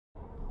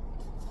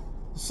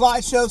Sly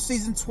Show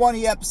Season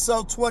 20,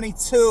 Episode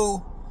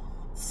 22.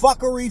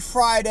 Fuckery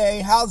Friday.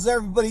 How's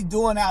everybody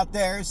doing out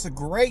there? It's a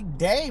great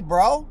day,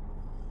 bro.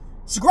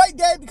 It's a great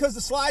day because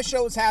the Sly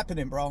Show is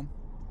happening, bro.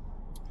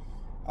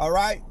 All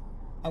right?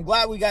 I'm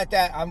glad we got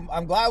that.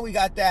 I'm glad we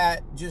got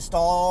that just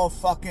all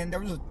fucking...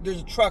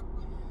 There's a truck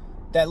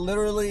that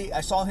literally...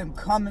 I saw him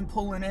coming,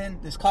 pulling in.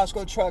 This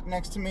Costco truck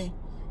next to me.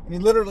 And he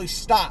literally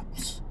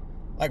stops.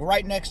 Like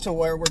right next to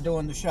where we're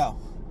doing the show.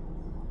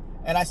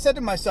 And I said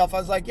to myself, I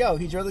was like, yo,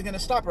 he's really going to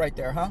stop right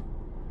there, huh?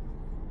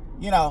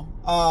 You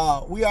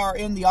know, we are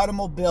in the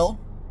automobile.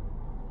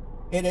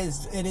 It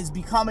has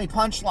become a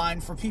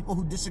punchline for people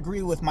who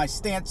disagree with my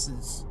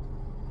stances.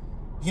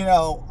 You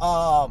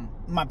know,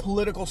 my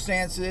political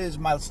stances,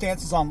 my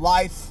stances on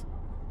life.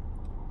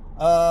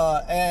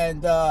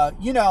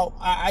 You know,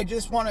 I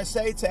just want to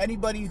say to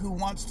anybody who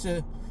wants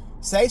to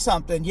say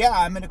something, yeah,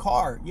 I'm in a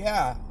car.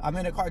 Yeah, I'm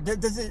in a car.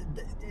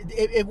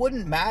 It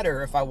wouldn't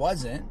matter if I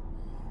wasn't.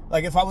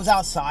 Like, if I was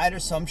outside or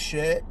some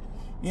shit,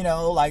 you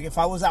know, like, if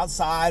I was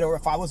outside or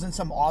if I was in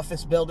some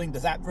office building,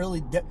 does that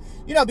really,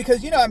 you know,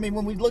 because, you know, I mean,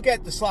 when we look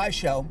at the Sly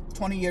Show,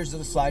 20 years of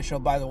the Sly Show,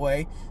 by the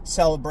way,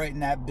 celebrating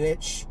that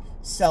bitch.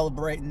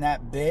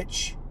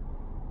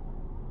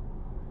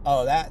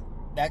 Oh, that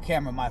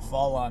camera might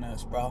fall on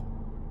us, bro.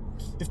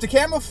 If the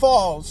camera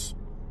falls,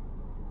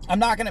 I'm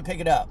not going to pick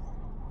it up.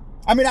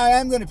 I mean, I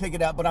am going to pick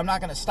it up, but I'm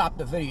not going to stop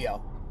the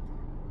video.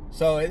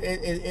 So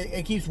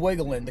it keeps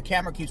wiggling. The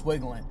camera keeps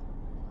wiggling.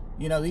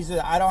 You know,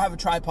 I don't have a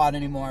tripod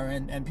anymore,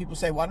 and people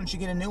say, why don't you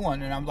get a new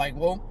one? And I'm like,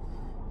 well,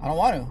 I don't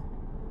want to.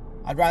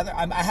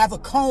 I have a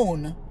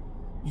cone,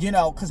 you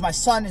know, because my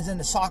son is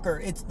into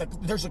soccer.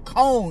 There's a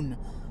cone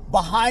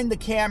behind the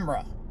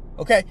camera,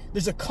 okay?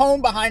 There's a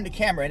cone behind the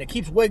camera, and it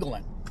keeps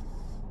wiggling.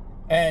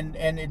 And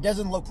it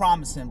doesn't look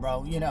promising,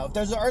 bro. You know, if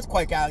there's an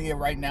earthquake out here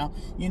right now,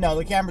 you know,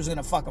 the camera's going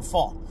to fucking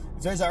fall.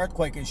 If there's an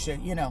earthquake and shit,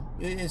 you know,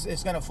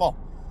 it's going to fall.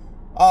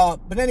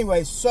 But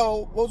anyways,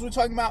 so what was we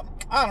talking about?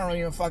 I don't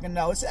even fucking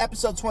know. It's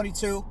episode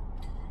 22.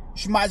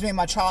 She reminds me of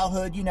my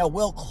childhood. You know,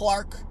 Will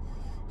Clark.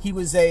 He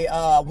was a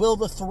Will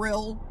the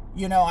Thrill.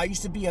 You know, I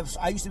used to be a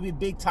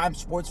big time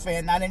sports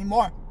fan. Not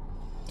anymore.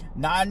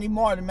 Not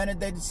anymore. The minute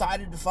they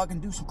decided to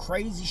fucking do some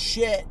crazy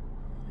shit,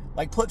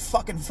 like put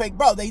fucking fake,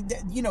 bro.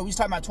 You know, we was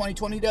talking about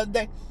 2020 the other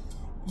day.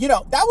 You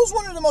know, that was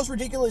one of the most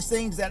ridiculous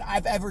things that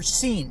I've ever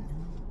seen.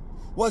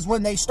 Was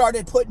when they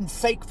started putting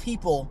fake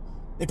people.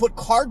 They put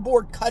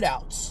cardboard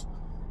cutouts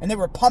and they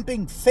were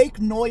pumping fake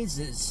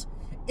noises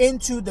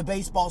into the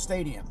baseball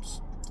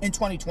stadiums in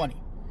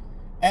 2020.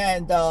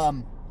 And,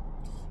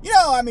 you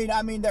know, I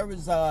mean, there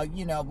was,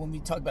 you know, when we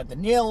talk about the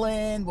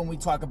kneeling, when we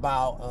talk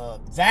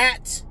about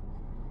that,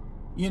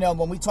 you know,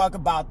 when we talk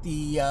about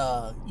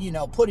the, you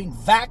know, putting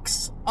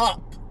vax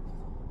up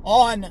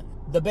on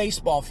the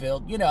baseball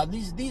field, you know,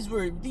 these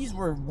were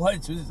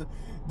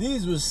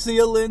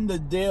sealing the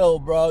deal,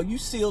 bro. You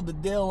sealed the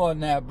deal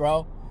on that,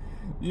 bro.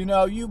 You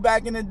know, you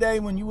back in the day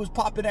when you was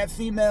popping at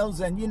females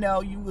and, you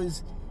know, you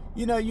was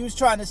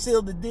trying to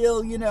seal the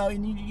deal, you know,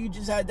 and you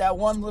just had that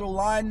one little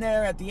line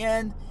there at the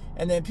end.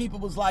 And then people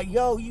was like,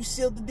 yo, you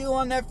sealed the deal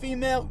on that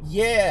female?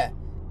 Yeah,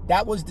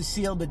 that was the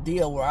seal the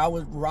deal where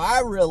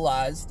I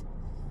realized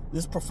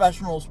this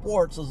professional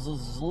sports was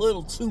a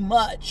little too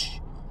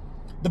much.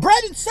 The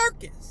bread and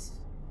circus.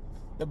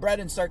 The bread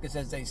and circus,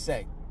 as they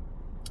say.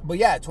 But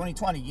yeah,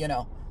 2020, you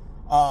know,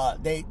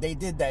 they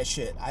did that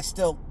shit. I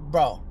still,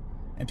 bro.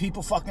 And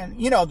people fucking,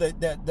 you know,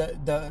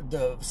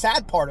 the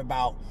sad part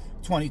about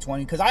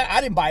 2020, because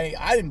I didn't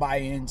buy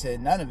into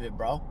none of it,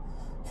 bro.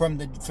 From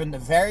the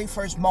very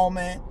first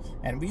moment,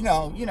 and you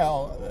know,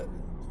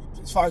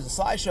 as far as the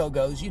Sly Show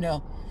goes, you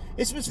know,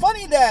 it's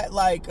funny that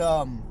like,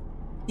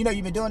 you know,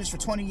 you've been doing this for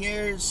 20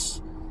 years.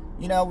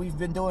 You know, we've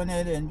been doing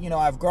it, and you know,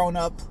 I've grown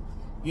up.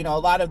 You know, a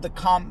lot of the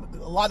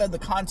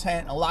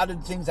content, a lot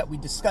of the things that we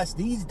discuss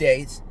these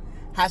days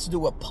has to do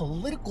with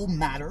political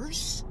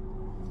matters.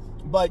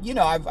 But, you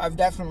know, I've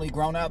definitely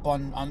grown up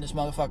on this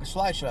motherfucking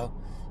Sly Show.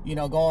 You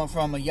know, going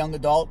from a young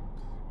adult,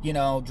 you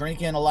know,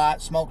 drinking a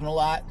lot, smoking a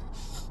lot,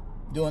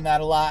 doing that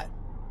a lot.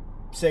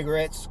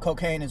 Cigarettes,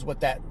 cocaine is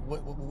what that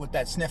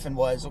sniffing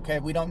was, okay?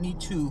 We don't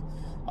need to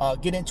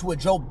get into a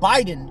Joe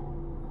Biden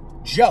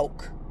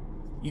joke,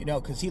 you know,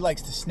 because he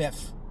likes to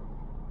sniff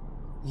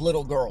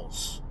little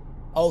girls.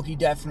 Oh, he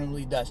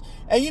definitely does.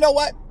 And you know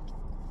what?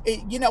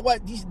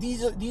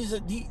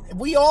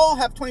 We all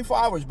have 24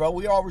 hours, bro.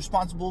 We are all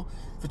responsible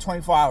for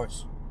 24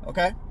 hours.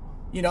 Okay?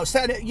 You know,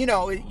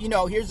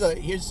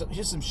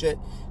 here's some shit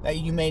that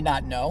you may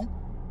not know.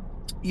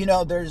 You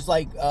know, there's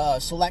like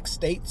select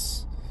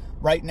states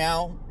right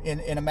now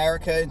in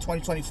America in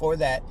 2024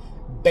 that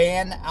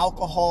ban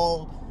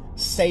alcohol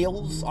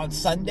sales on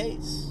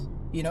Sundays.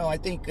 You know, I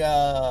think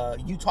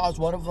Utah's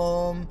one of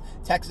them.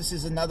 Texas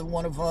is another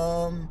one of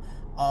them.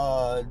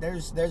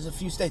 There's a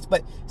few states,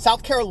 but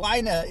South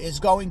Carolina is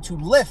going to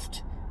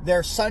lift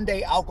their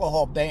Sunday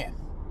alcohol ban,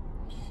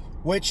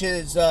 which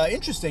is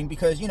interesting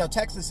because, you know,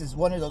 Texas is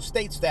one of those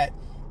states that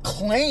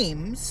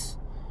claims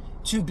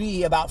to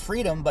be about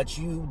freedom, but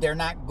they're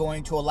not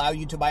going to allow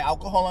you to buy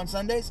alcohol on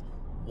Sundays.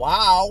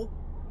 Wow.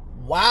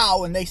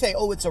 wow, and they say,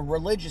 oh, it's a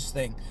religious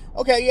thing.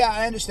 Okay, yeah,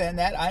 I understand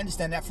that.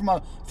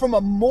 From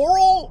a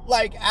moral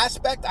like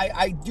aspect,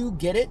 I do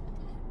get it.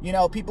 You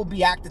know, people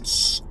be acting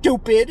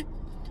stupid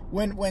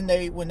when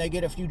they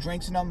get a few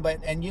drinks in them, but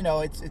and you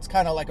know, it's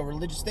kind of like a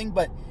religious thing,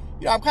 but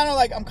you know, I'm kind of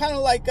like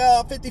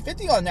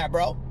 50-50 on that,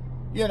 bro.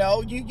 You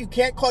know, you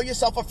can't call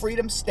yourself a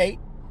freedom state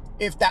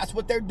if that's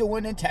what they're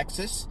doing in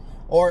Texas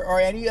or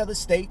any other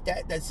state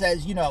that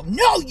says, you know,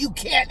 no, you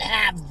can't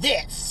have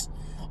this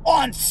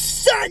on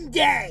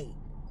Sunday.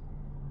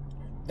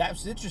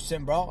 That's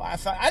interesting, bro. I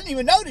didn't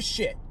even know this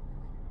shit.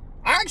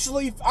 I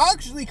actually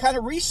kind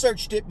of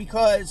researched it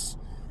because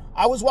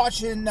I was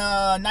watching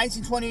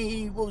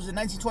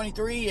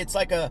 1923. It's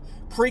like a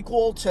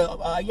prequel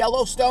to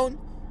Yellowstone.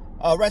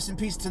 Rest in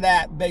peace to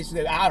that.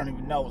 Basically, I don't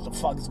even know what the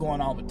fuck is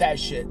going on with that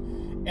shit.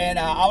 And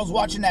I was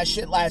watching that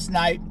shit last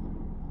night.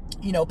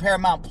 You know,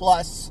 Paramount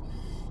Plus.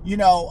 You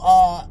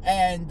know,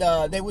 and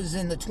they was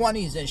in the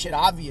 20s and shit,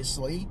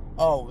 obviously.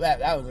 Oh,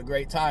 that was a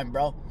great time,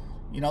 bro.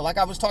 You know, like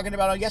I was talking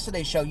about on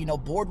yesterday's show, you know,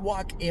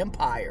 Boardwalk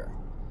Empire.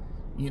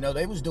 You know,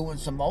 they was doing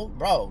some old,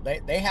 bro.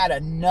 They had a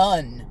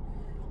nun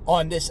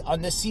on this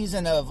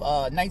season of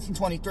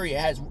 1923. It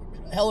has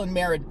Helen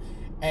Mirren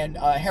and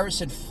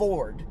Harrison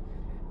Ford.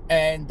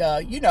 And,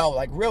 you know,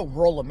 like real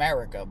rural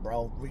America,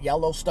 bro.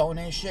 Yellowstone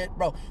and shit,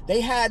 bro. They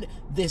had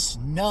this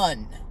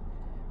nun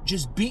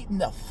just beating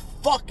the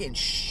fucking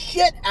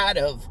shit out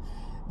of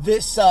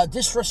this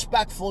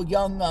disrespectful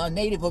young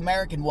Native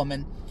American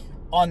woman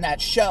on that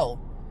show.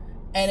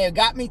 And it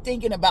got me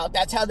thinking about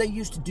that's how they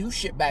used to do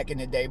shit back in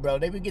the day, bro.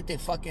 They would get the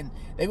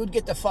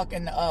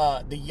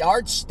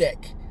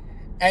yardstick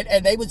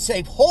and they would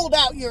say, hold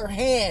out your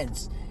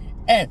hands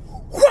and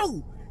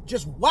whoo,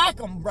 just whack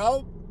them,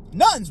 bro.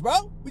 Nuns,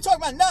 bro. We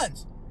talking about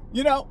nuns,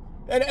 you know?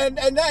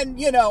 And then,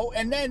 you know,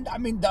 and then, I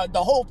mean,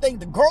 the whole thing,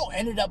 the girl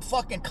ended up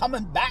fucking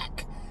coming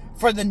back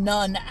for the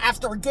nun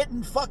after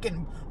getting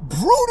fucking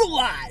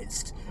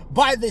brutalized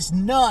by this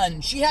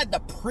nun. She had the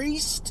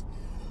priest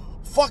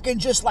fucking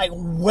just like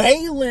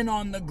wailing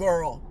on the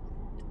girl.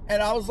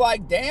 And I was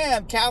like,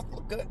 damn,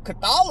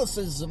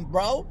 Catholicism,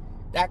 bro.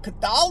 That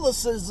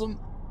Catholicism,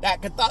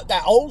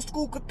 that old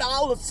school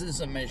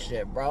Catholicism and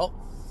shit, bro.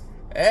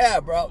 Yeah,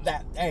 bro.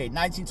 Hey,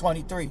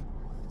 1923.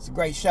 It's a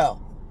great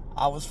show.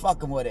 I was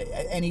fucking with it.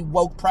 Any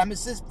woke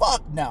premises?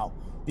 Fuck no.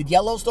 Did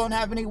Yellowstone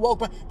have any woke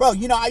premises? Bro,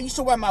 you know, I used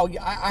to wear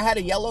I had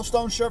a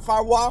Yellowstone shirt for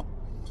a while.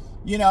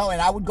 You know,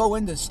 and I would go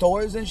into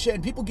stores and shit,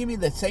 and people give me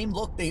the same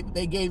look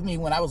they gave me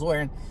when I was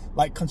wearing,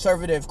 like,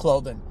 conservative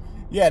clothing.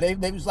 Yeah,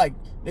 they was like,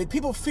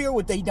 people fear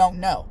what they don't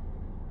know.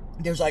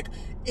 There's like,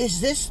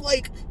 is this,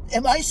 like,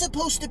 am I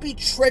supposed to be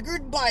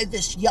triggered by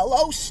this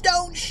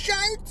Yellowstone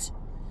shirt?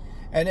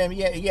 And then,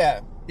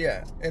 yeah.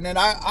 And then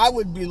I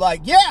would be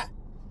like, yeah,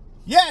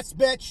 yes,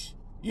 bitch.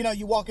 You know,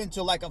 you walk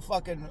into, like, a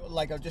fucking,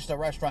 like, just a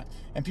restaurant,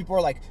 and people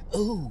are like,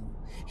 ooh,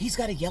 he's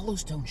got a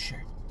Yellowstone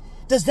shirt.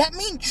 Does that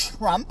mean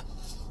Trump?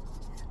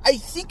 I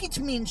think it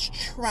means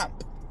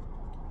Trump.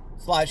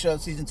 Sly Show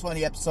Season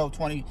 20, Episode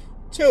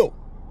 22.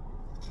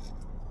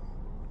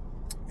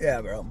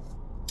 Yeah, bro.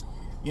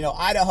 You know,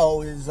 Idaho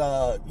is,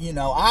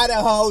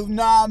 Idaho,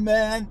 nah,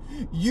 man.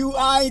 You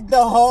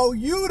Idaho,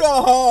 you the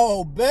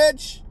hoe,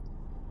 bitch.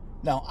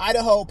 No,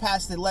 Idaho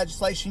passed the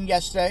legislation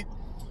yesterday,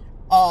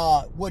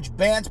 which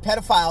bans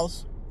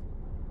pedophiles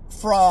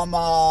from,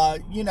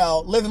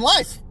 living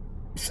life.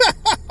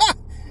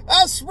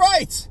 That's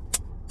right.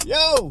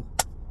 Yo,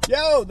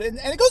 and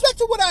it goes back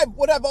to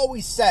what I've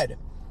always said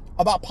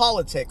about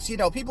politics. You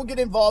know, people get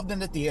involved in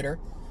the theater.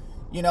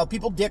 You know,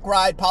 people dick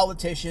ride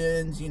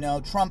politicians. You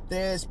know, Trump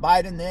this,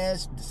 Biden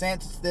this,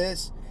 DeSantis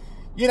this.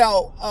 You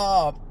know,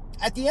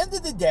 at the end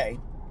of the day,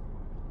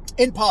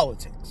 in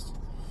politics,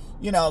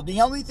 you know,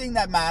 the only thing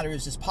that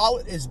matters is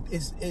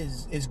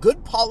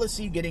good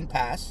policy getting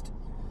passed,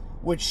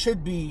 which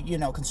should be, you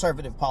know,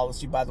 conservative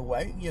policy, by the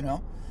way. You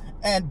know,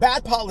 and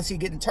bad policy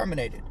getting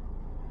terminated.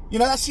 You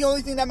know, that's the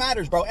only thing that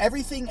matters, bro.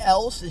 Everything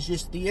else is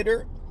just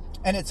theater.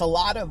 And it's a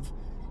lot of,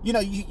 you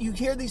know, you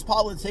hear these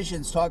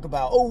politicians talk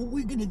about, oh,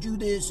 we're going to do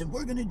this and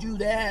we're going to do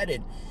that.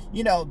 And,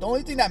 you know, the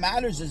only thing that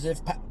matters is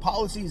if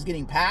policy is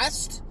getting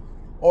passed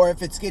or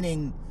if it's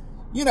getting,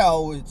 you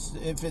know,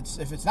 if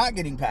it's not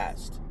getting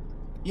passed,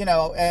 you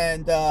know.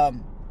 And,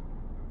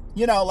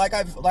 you know, like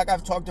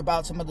I've talked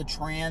about some of the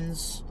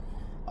trans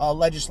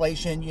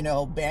legislation, you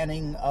know,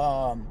 banning,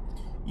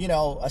 you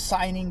know,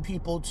 assigning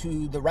people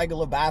to the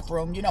regular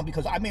bathroom, you know,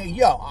 because, I mean,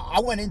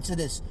 I went into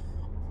this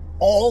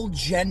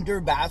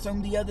all-gender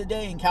bathroom the other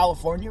day in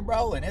California,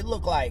 bro, and it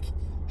looked like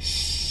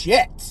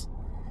shit.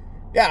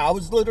 Yeah, I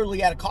was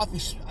literally at a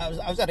I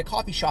was at a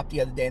coffee shop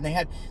the other day, and they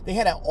had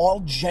an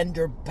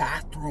all-gender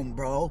bathroom,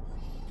 bro,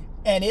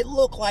 and it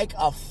looked like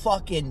a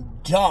fucking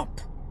dump.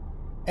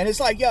 And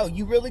it's like, yo,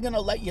 you really gonna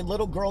let your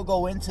little girl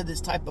go into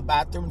this type of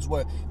bathrooms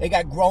where they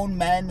got grown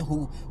men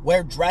who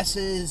wear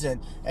dresses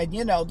and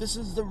you know, this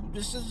is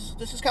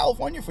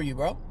California for you,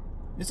 bro.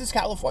 This is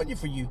California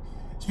for you.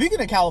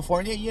 Speaking of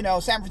California, you know,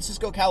 San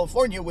Francisco,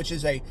 California, which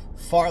is a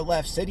far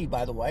left city,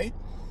 by the way,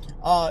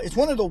 it's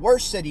one of the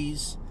worst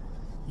cities,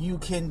 you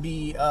can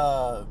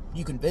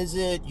you can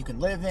visit, you can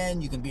live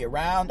in, you can be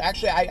around.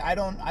 Actually, I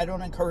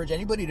don't encourage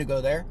anybody to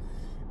go there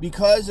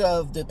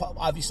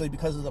obviously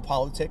because of the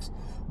politics.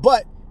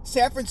 But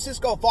San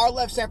Francisco, far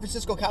left San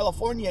Francisco,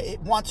 California,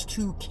 it wants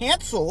to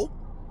cancel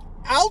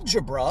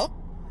algebra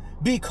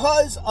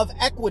because of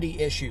equity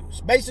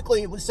issues.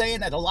 Basically, it was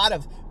saying that a lot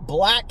of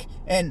black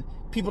and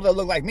people that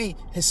look like me,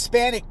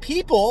 Hispanic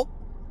people,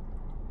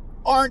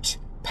 aren't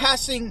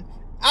passing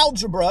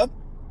algebra.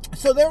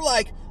 So they're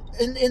like,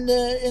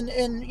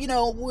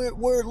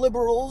 we're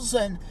liberals,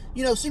 and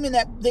seeming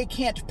that they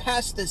can't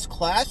pass this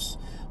class,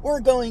 we're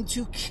going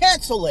to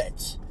cancel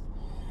it.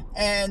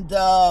 And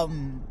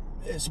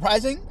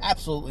surprising?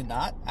 Absolutely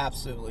not.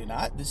 Absolutely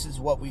not. This is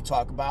what we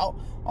talk about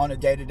on a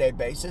day-to-day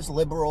basis.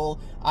 Liberal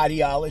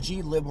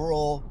ideology,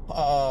 liberal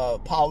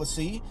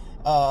policy,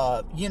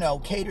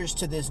 caters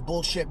to this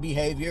bullshit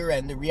behavior.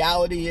 And the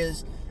reality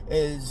is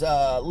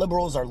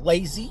liberals are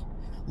lazy.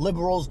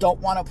 Liberals don't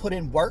want to put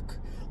in work.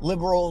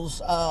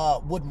 Liberals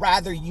would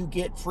rather you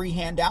get free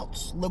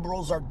handouts.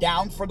 Liberals are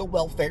down for the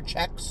welfare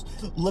checks.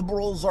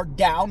 Liberals are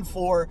down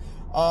for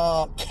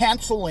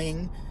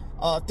canceling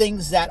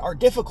things that are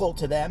difficult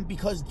to them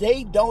because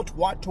they don't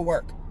want to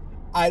work.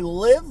 I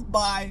live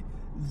by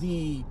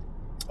the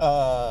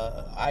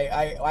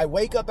I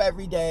wake up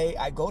every day,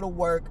 I go to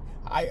work,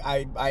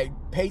 I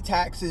pay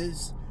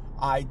taxes,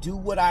 I do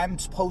what I'm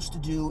supposed to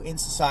do in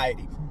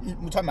society.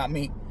 We're talking about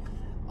me.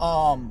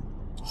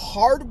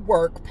 Hard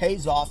work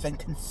pays off, and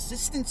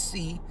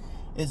consistency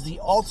is the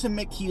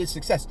ultimate key to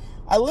success.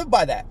 I live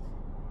by that.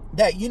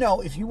 That,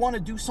 if you want to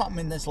do something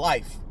in this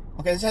life,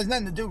 okay, this has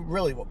nothing to do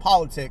really with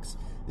politics.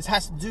 This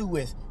has to do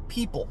with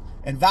people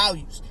and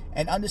values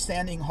and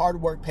understanding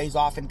hard work pays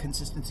off, and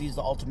consistency is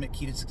the ultimate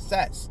key to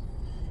success.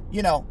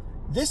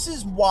 This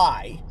is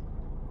why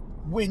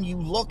when you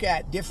look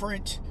at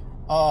different,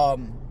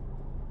 when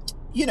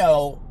you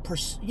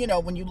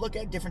look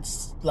at different,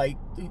 like,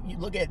 you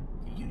look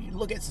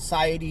at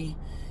society,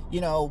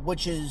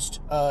 which is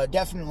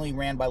definitely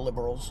ran by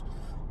liberals,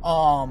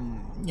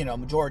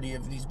 majority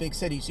of these big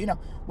cities,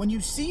 when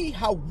you see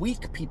how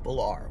weak people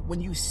are,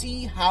 when you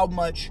see how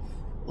much,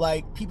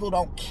 like, people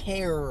don't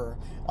care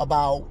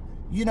about,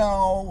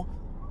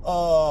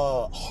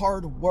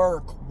 hard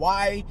work,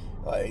 why,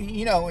 and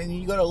you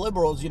go to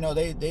liberals,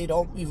 they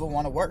don't even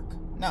want to work.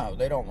 No,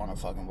 they don't want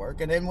to fucking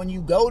work. And then when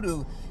you go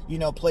to,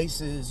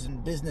 places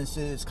and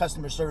businesses,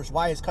 customer service,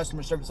 why is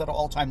customer service at an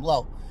all-time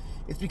low?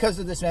 It's because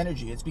of this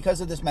energy. It's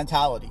because of this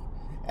mentality.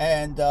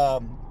 And,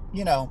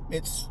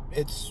 it's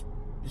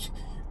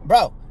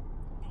bro,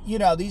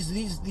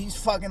 these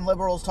fucking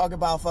liberals talk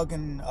about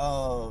fucking,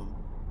 all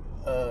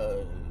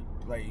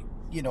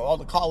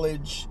the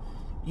college,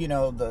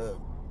 the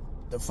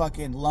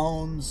fucking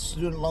loans,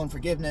 student loan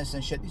forgiveness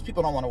and shit. These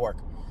people don't want to work.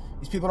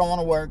 These people don't want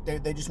to work.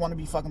 They just want to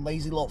be fucking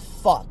lazy little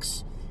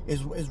fucks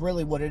is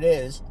really what it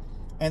is.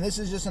 And this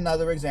is just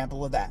another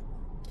example of that.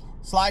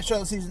 Sly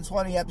Show Season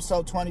 20,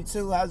 Episode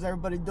 22. How's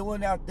everybody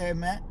doing out there,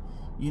 man?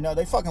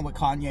 They fucking with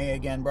Kanye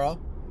again, bro.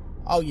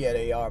 Oh, yeah,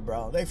 they are,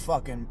 bro. They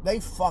fucking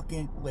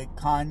with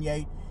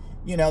Kanye.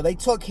 They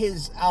took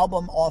his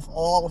album off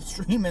all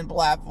streaming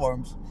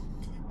platforms.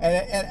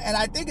 And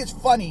I think it's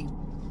funny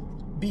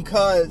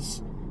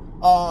because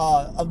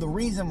of the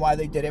reason why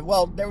they did it.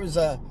 Well, there was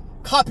a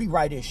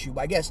copyright issue.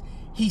 I guess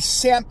he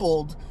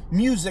sampled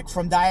music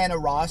from Diana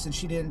Ross, and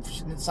she didn't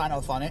sign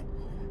off on it.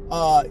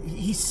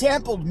 He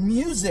sampled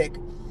music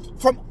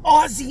from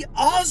Ozzy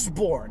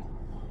Osbourne,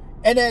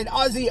 and then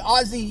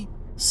Ozzy,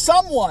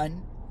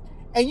 someone,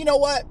 and you know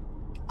what?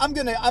 I'm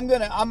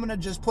gonna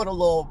just put a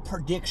little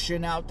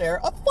prediction out there,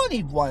 a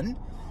funny one.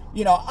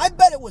 I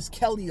bet it was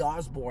Kelly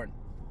Osbourne.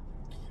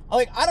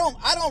 Like, I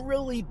don't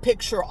really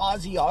picture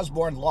Ozzy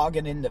Osbourne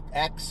logging into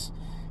X,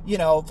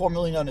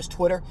 formerly known as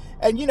Twitter.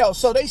 And,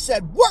 so they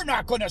said, we're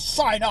not going to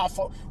sign off.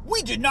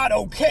 We did not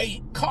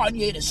okay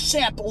Kanye to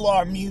sample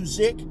our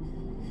music.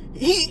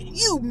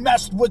 You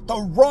messed with the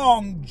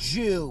wrong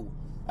Jew.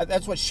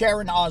 That's what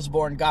Sharon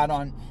Osbourne got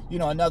on,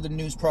 another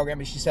news program,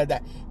 and she said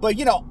that. But,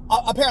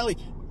 apparently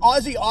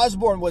Ozzy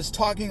Osbourne was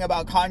talking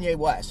about Kanye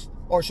West.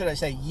 Or should I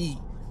say Ye?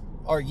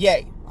 Or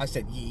Ye. I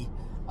said Ye.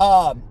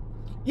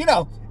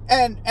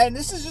 And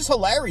this is just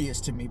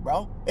hilarious to me,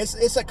 bro.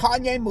 It's a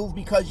Kanye move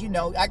because,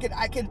 I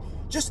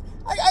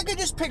could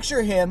just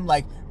picture him,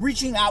 like,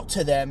 reaching out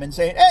to them and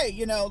saying,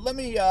 hey, let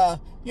me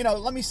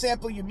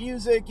sample your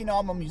music.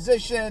 I'm a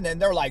musician.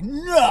 And they're like,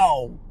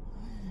 no.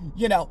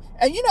 And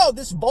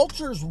this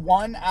Vultures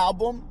One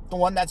album, the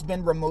one that's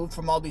been removed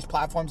from all these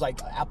platforms like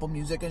Apple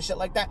Music and shit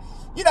like that,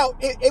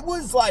 it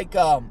was like,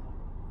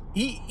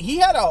 he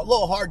had a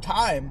little hard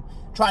time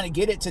trying to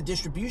get it to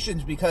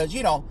distributions because,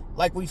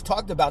 like we've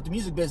talked about, the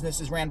music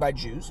business is ran by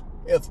Jews.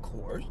 Of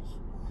course.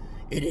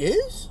 It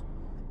is?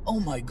 Oh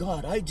my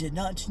God, I did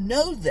not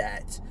know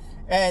that.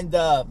 And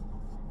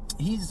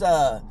he's,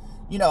 a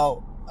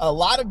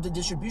lot of the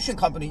distribution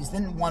companies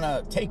didn't want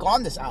to take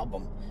on this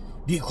album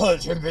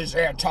because of his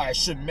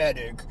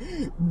anti-Semitic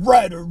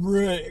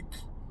rhetoric,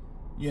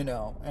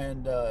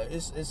 and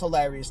it's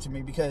hilarious to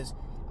me because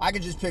I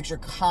could just picture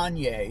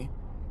Kanye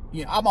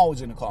You know, I'm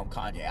always gonna call him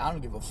Kanye. I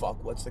don't give a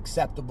fuck what's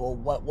acceptable,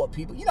 what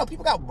people, you know,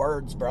 people got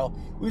words, bro.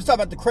 We was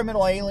talking about the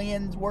criminal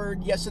aliens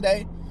word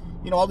yesterday.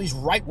 You know, all these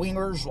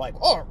right-wingers like,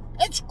 oh,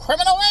 it's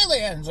criminal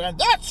aliens, and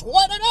that's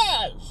what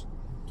it is.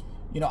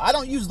 You know, I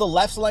don't use the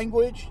left's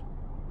language,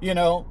 you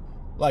know,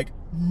 like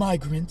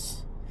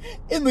migrants,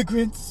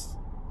 immigrants,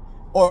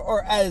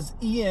 or as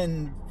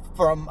Ian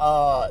from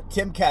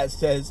Timcast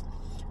says,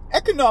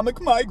 economic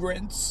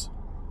migrants.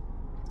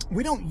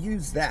 We don't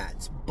use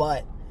that,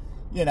 but,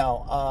 you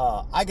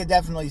know, I could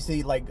definitely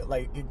see, like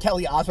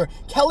Kelly Osbourne.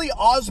 Kelly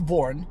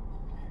Osbourne,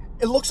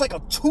 it looks like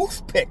a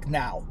toothpick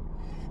now.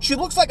 She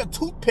looks like a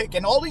toothpick,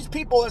 and all these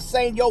people are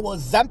saying, yo,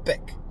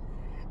 Ozempic.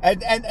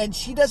 And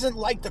she doesn't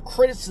like the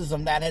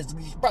criticism that has,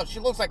 bro, she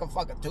looks like a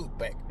fucking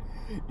toothpick.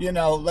 You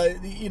know,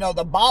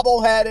 the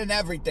bobblehead and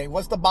everything.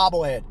 What's the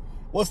bobblehead?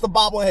 What's the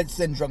bobblehead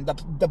syndrome?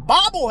 The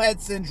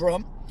bobblehead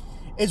syndrome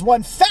is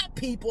when fat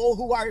people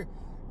who are,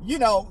 you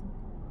know,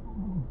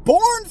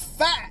 born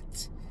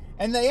fat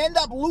and they end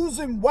up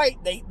losing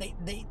weight, they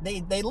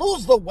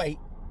lose the weight,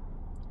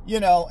 you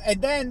know,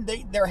 and then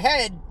their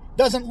head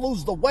doesn't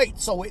lose the weight,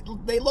 so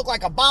they look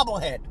like a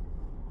bobblehead.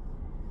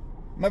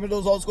 Remember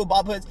those old school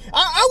bobbleheads?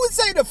 I would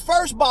say the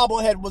first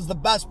bobblehead was the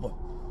best one.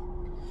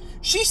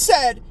 She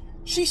said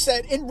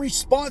in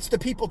response to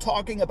people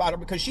talking about her,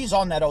 because she's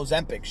on that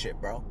Ozempic shit,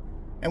 bro.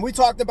 And we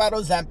talked about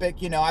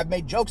Ozempic, you know, I've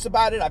made jokes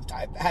about it. I've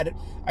had it.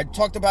 I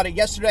talked about it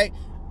yesterday.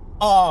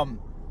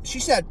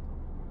 She said,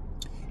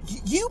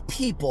 you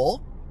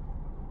people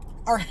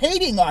are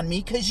hating on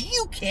me because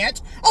you can't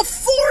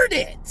afford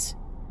it.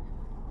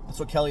 That's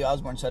what Kelly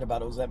Osbourne said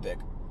about Ozempic.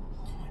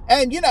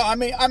 And, you know, I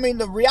mean,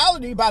 the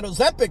reality about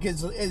Ozempic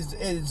is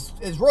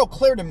real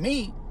clear to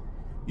me.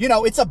 You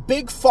know, it's a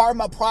big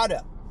pharma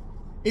product.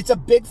 It's a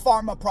big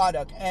pharma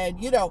product.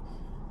 And, you know,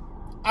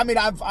 I mean,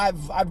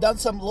 I've done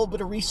some little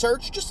bit of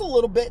research, just a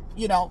little bit,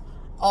 you know.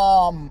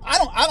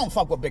 I don't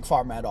fuck with big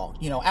pharma at all.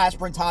 You know,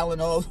 aspirin,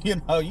 Tylenol,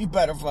 you know, you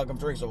better fucking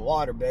drink some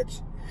water,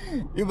 bitch.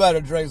 You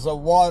better drink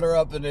some water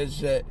up in this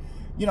shit.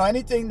 You know,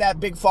 anything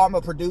that big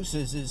pharma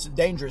produces is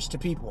dangerous to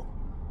people.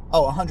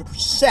 Oh,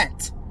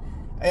 100%.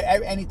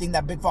 Anything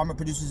that big pharma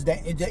produces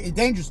is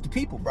dangerous to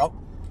people, bro.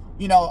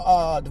 You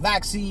know, the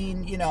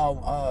vaccine, you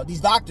know,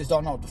 these doctors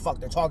don't know what the fuck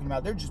they're talking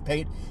about. They're just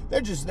paid.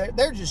 They're just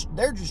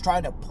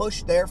trying to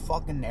push their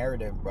fucking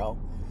narrative, bro.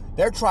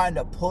 They're trying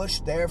to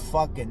push their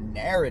fucking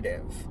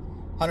narrative.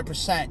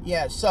 100%.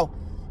 Yeah. So,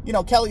 you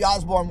know, Kelly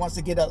Osbourne wants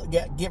to get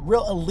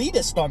real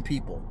elitist on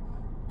people.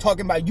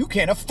 Talking about, you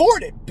can't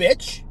afford it,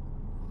 bitch.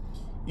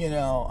 You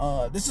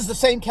know, this is the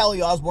same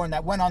Kelly Osbourne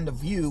that went on The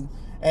View,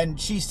 and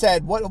she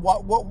said, what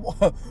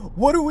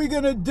are we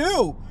gonna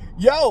do?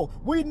 Yo,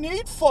 we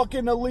need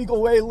fucking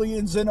illegal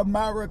aliens in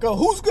America.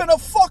 Who's gonna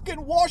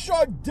fucking wash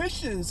our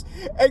dishes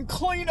and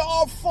clean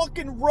our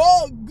fucking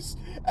rugs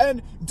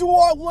and do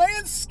our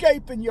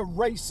landscaping, you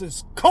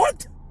racist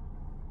cunt?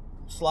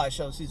 Sly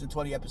Show Season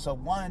 20,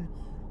 Episode 1.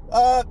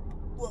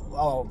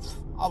 Oh,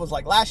 I was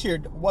like, last year,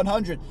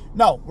 100.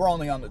 No, we're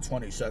only on the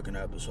 22nd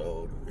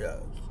episode.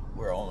 Yes,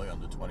 we're only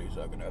on the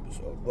 22nd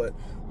episode. But,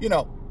 you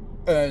know,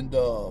 and,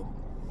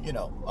 you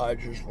know, I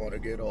just want to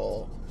get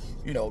all,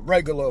 you know,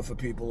 regular for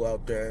people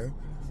out there.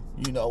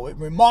 You know, it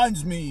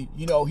reminds me,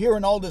 you know,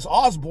 hearing all this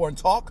Osbourne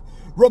talk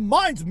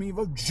reminds me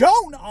of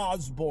Joan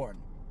Osbourne.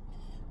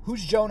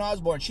 Who's Joan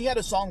Osbourne? She had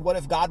a song, What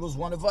If God Was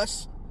One of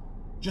Us?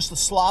 Just a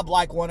slob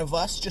like one of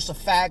us. Just a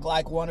fag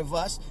like one of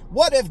us.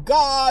 What if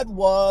God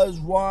was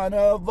one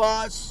of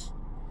us?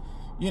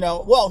 You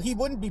know, well, he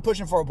wouldn't be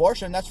pushing for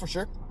abortion, that's for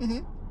sure.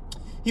 Mm-hmm.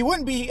 He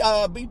wouldn't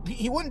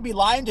be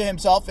lying to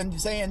himself and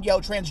saying, yo,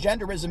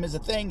 transgenderism is a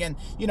thing and,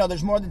 you know,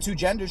 there's more than two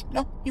genders.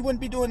 No, he wouldn't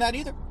be doing that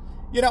either.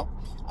 You know,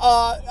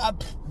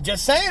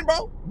 just saying,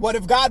 bro. What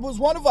if God was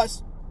one of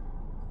us?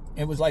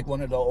 It was like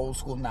one of the old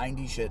school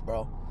 90s shit,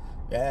 bro.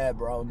 Yeah,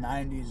 bro,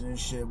 90s and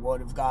shit.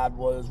 What if God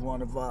was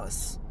one of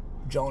us?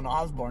 Joan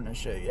Osbourne and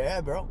shit.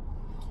 Yeah, bro.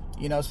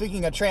 You know,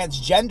 speaking of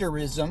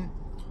transgenderism,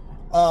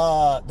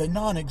 the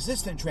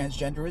non-existent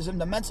transgenderism,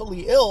 the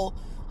mentally ill,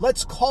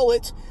 let's call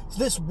it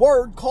this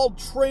word called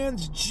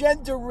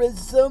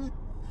transgenderism.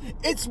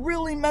 It's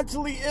really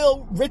mentally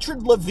ill.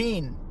 Richard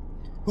Levine,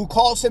 who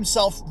calls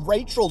himself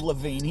Rachel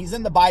Levine, he's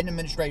in the Biden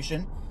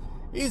administration.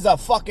 He's a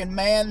fucking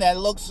man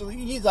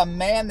he's a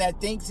man that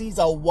thinks he's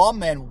a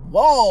woman.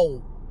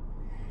 Whoa.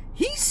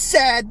 He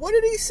said, what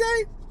did he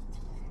say?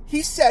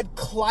 He said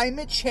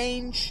climate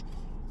change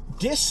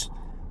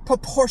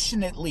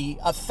disproportionately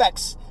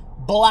affects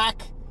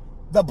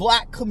the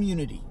black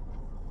community.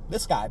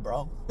 This guy,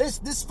 bro. This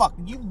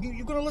fucking,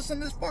 you gonna listen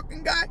to this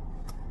fucking guy?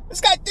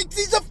 This guy thinks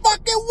he's a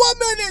fucking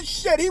woman and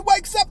shit. He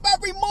wakes up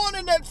every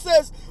morning and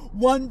says,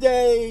 one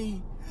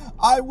day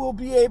I will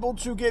be able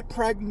to get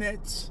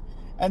pregnant.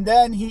 And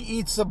then he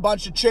eats a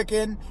bunch of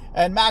chicken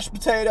and mashed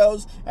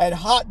potatoes and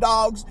hot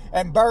dogs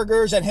and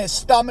burgers and his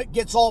stomach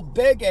gets all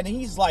big and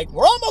he's like,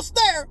 we're almost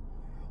there.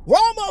 We're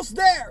almost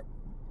there.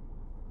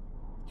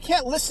 You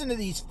can't listen to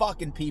these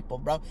fucking people,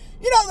 bro.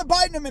 You know, the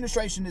Biden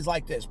administration is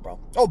like this, bro.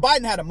 Oh,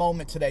 Biden had a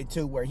moment today,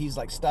 too, where he's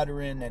like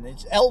stuttering and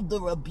it's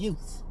elder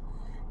abuse.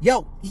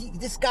 Yo,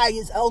 this guy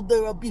is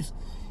elder abuse.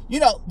 You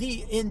know,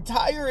 the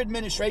entire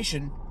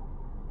administration,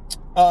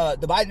 the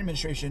Biden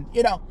administration,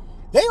 you know,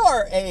 they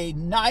are a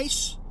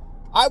nice,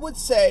 I would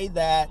say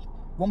that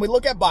when we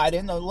look at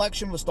Biden, the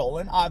election was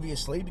stolen,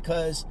 obviously,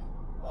 because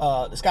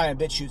this guy in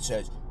BitChute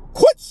says,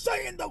 quit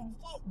saying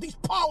these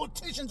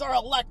politicians are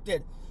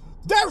elected.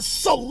 They're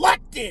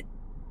selected.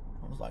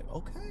 I was like,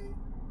 okay,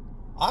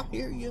 I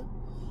hear you.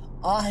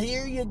 I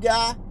hear you,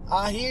 guy.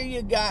 I hear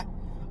you, guy.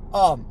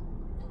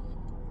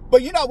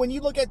 But you know, when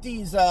you look at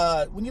these,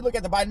 when you look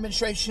at the Biden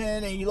administration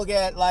and you look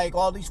at like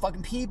all these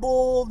fucking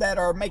people that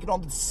are making all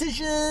the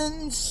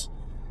decisions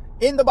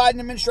in the Biden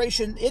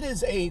administration, it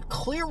is a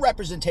clear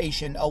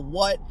representation of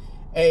what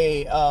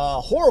a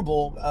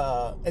horrible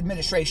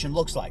administration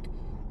looks like.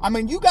 I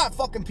mean, you got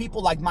fucking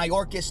people like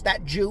Mayorkas,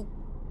 that Jew.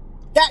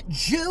 That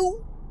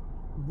Jew?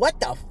 What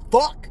the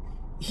fuck?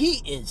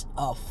 He is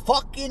a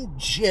fucking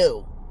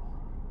Jew.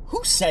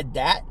 Who said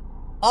that?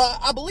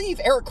 I believe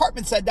Eric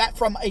Cartman said that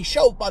from a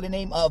show by the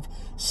name of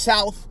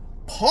South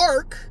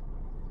Park.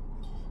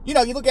 You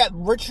know, you look at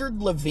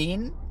Richard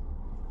Levine.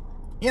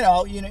 You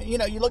know,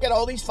 you look at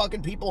all these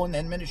fucking people in the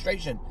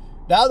administration.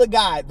 The other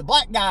guy, the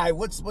black guy,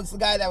 what's the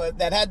guy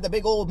that had the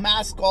big old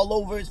mask all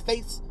over his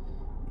face?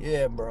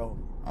 Yeah, bro.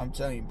 I'm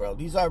telling you, bro.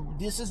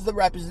 This is the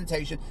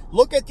representation.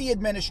 Look at the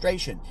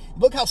administration.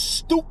 Look how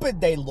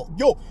stupid they look.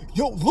 Yo,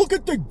 look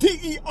at the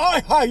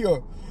DEI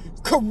hire.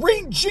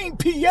 Karine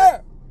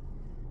Jean-Pierre.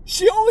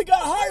 She only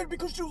got hired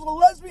because she was a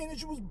lesbian and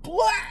she was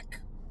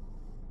black.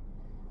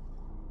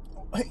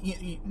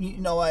 You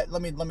know what?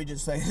 Let me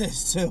just say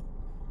this too.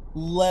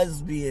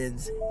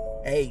 Lesbians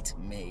hate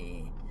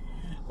me.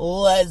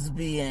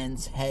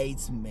 Lesbians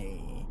hate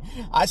me.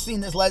 I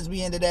seen this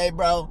lesbian today,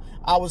 bro.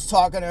 I was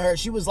talking to her.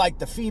 She was like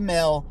the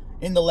female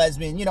in the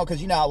lesbian, you know,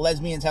 because you know how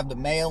lesbians have the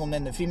male and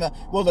then the female.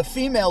 Well, the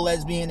female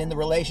lesbian in the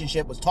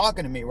relationship was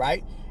talking to me,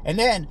 right? And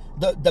then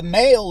the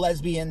male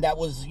lesbian that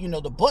was, you know,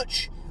 the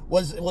butch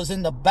was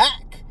in the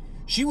back.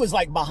 She was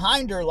like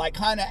behind her, like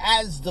kind of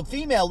as the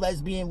female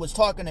lesbian was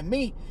talking to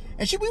me.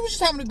 And we was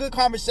just having a good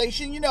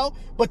conversation, you know.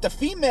 But the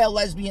female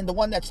lesbian, the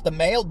one that's the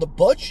male, the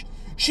butch,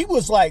 she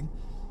was like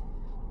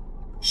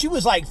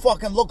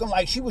fucking looking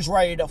like she was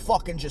ready to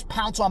fucking just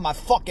pounce on my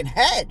fucking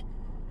head.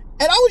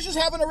 And I was just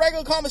having a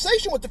regular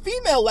conversation with the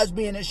female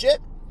lesbian and shit.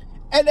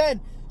 And then,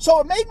 so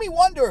it made me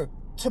wonder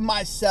to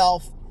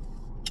myself,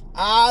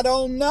 I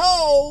don't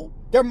know.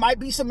 There might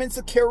be some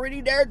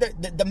insecurity there.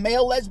 The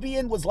male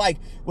lesbian was like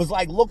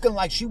looking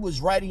like she was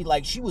ready.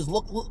 Like she was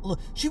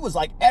she was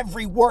like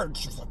every word.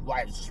 She was like,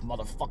 why is this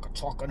motherfucker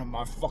talking to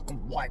my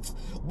fucking wife?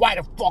 Why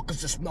the fuck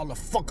is this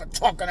motherfucker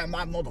talking to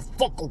my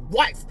motherfucking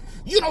wife?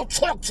 You don't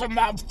talk to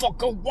my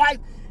fucking wife.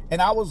 And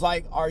I was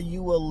like, are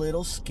you a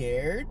little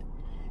scared?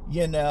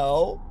 You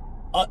know,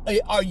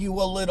 are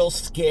you a little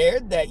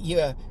scared that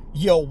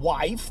your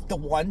wife, the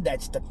one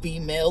that's the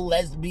female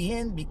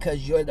lesbian,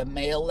 because you're the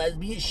male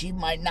lesbian, she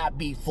might not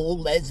be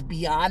full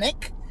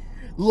lesbianic?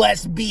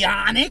 Let's be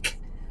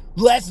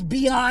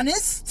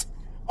honest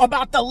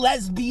about the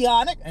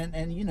lesbianic.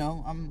 And you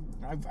know,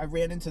 I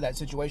ran into that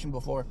situation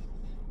before.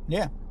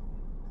 Yeah.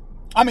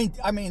 I mean,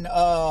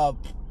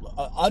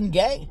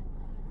 ungay.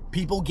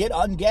 People get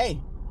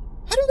ungay.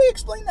 How do they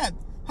explain that?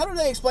 How do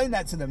they explain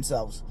that to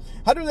themselves?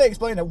 How do they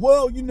explain it?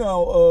 Well, you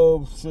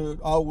know,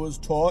 I was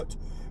taught,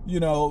 you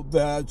know,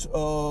 that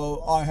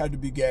I had to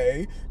be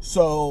gay.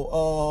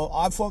 So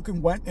I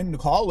fucking went into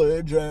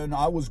college and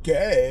I was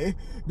gay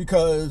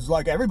because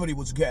like everybody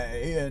was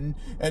gay.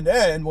 And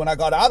then when I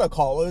got out of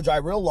college, I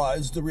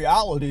realized the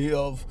reality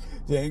of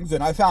things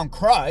and I found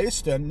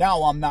Christ and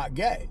now I'm not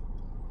gay.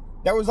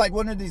 There was like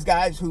one of these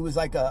guys who was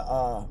like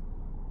a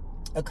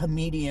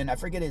comedian. I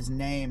forget his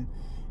name.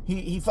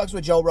 He fucks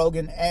with Joe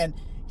Rogan and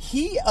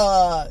he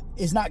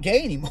is not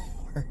gay anymore.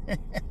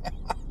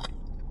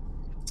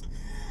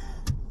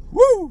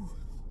 Woo!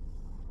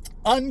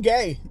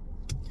 Ungay.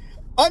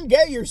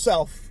 Ungay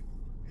yourself.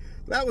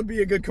 That would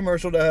be a good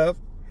commercial to have.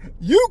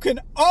 You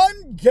can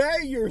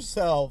ungay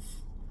yourself.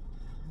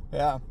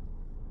 Yeah.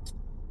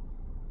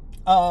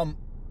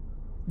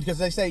 Because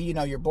they say, you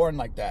know, you're born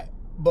like that.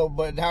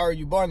 But how are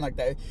you born like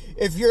that?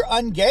 If you're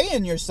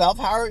ungaying yourself,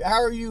 how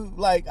are you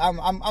like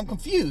I'm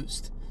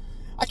confused.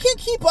 I can't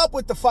keep up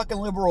with the fucking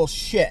liberal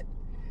shit.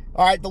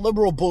 All right, the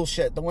liberal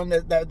bullshit, the one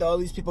that all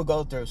these people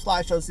go through.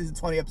 Sly Show Season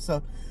 20,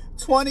 Episode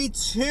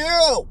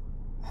 22.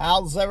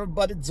 How's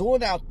everybody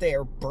doing out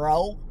there,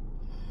 bro?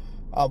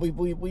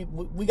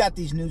 We got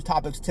these news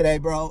topics today,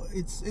 bro.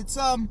 It's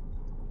a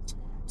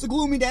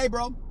gloomy day,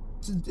 bro.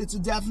 It's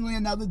definitely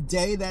another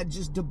day that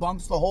just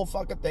debunks the whole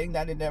fucking thing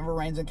that it never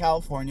rains in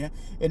California.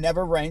 It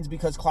never rains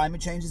because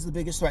climate change is the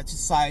biggest threat to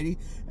society.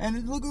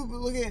 And look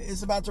at it,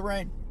 it's about to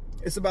rain.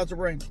 It's about to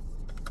rain.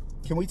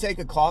 Can we take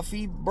a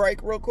coffee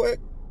break real quick?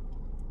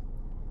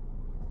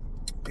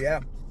 Yeah.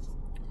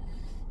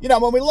 You know,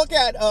 when we look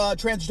at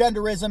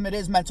transgenderism, it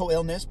is mental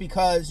illness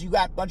because you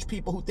got a bunch of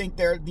people who think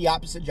they're the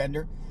opposite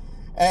gender.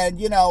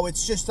 And, you know,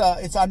 it's just,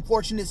 it's an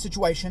unfortunate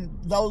situation.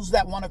 Those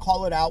that want to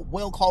call it out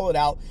will call it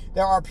out.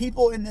 There are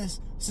people in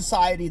this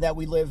society that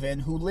we live in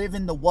who live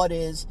in the what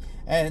is,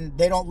 and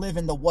they don't live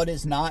in the what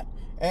is not.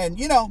 And,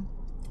 you know,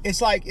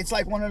 it's like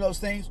one of those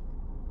things,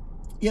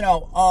 you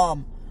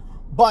know,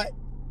 but,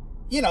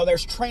 you know,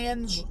 there's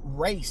trans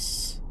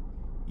race,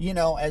 you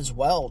know, as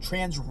well.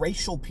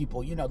 Transracial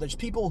people, you know, there's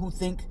people who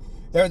think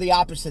they're the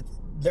opposite,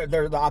 they're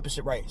the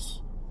opposite race,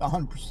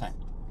 100%.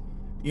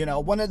 You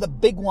know, one of the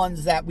big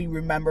ones that we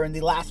remember in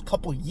the last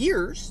couple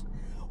years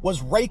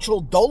was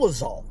Rachel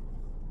Dolezal.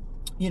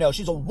 You know,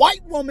 she's a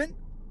white woman.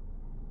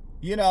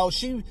 You know,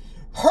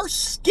 her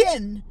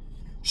skin,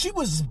 she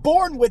was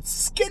born with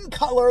skin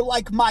color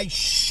like my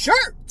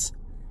shirt.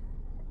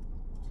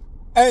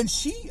 And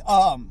she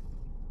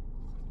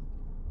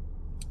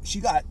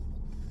got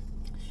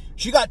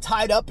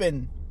tied up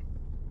in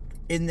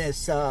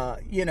this,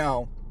 you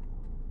know,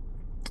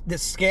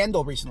 this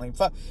scandal recently.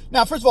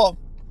 Now, first of all,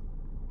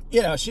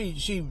 you know,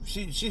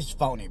 she's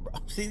phony, bro.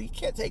 See, you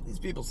can't take these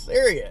people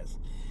serious.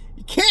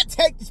 You can't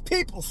take these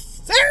people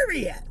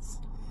serious.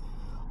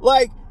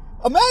 Like,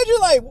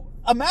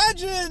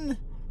 imagine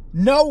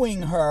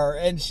knowing her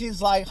and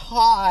she's like,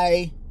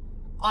 "Hi,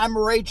 I'm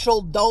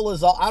Rachel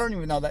Dolezal." I don't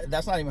even know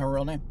that's not even her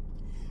real name.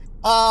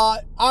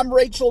 I'm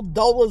Rachel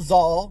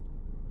Dolezal,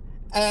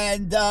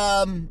 and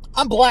I'm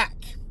black.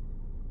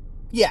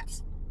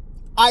 Yes,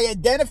 I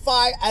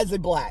identify as a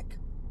black.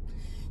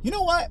 You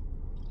know what?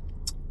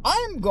 I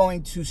am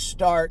going to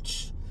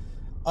start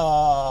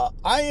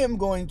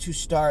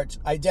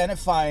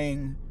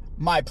identifying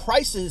my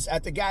prices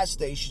at the gas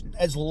station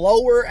as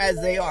lower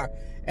as they are.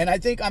 And I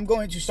think I'm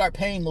going to start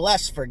paying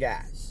less for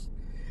gas.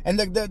 And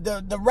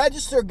the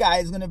register guy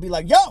is going to be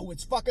like, "Yo,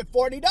 it's fucking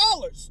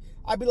 $40.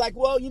 I'd be like,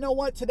 "Well, you know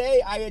what?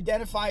 Today I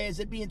identify as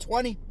it being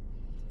 20.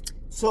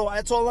 So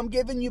that's all I'm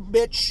giving you,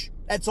 bitch.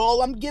 That's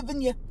all I'm giving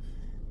you."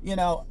 You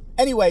know,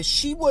 anyway,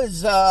 she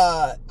was,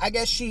 I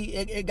guess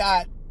it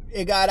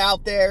got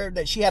out there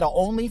that she had an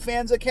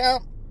OnlyFans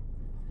account,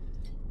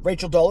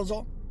 Rachel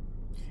Dolezal,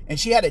 and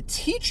she had a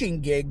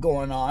teaching gig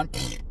going on.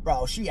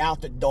 Bro, she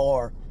out the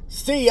door.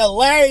 See you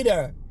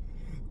later.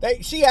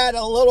 She had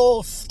a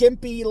little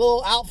skimpy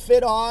little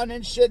outfit on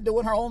and shit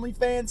doing her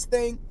OnlyFans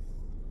thing.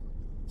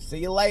 See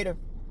you later.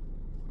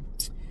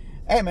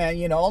 Hey, man,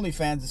 you know,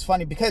 OnlyFans is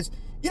funny because,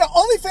 you know,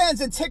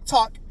 OnlyFans and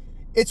TikTok,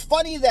 it's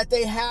funny that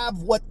they have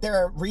what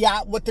the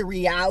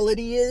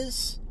reality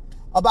is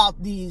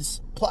about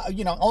these,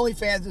 you know,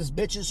 OnlyFans is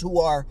bitches who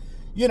are,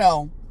 you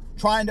know,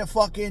 trying to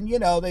fucking, you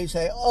know, they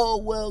say, "Oh,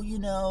 well, you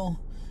know,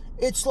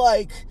 it's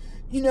like,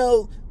 you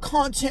know,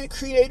 content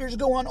creators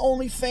go on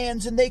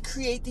OnlyFans and they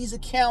create these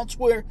accounts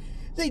where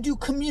they do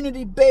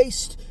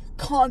community-based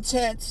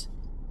content."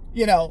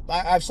 You know,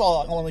 I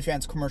saw an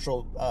OnlyFans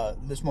commercial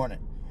this morning.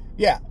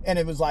 Yeah, and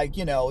it was like,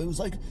 you know,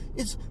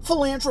 it's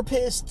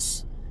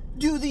philanthropists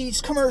do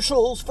these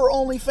commercials for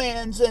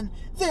OnlyFans and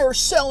they're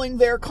selling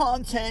their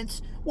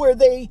content where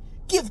they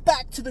give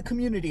back to the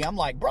community. I'm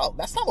like, bro,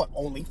 that's not what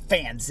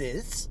OnlyFans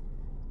is.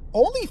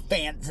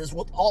 OnlyFans is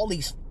with all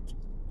these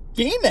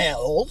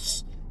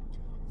females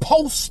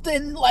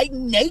posting like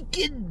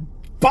naked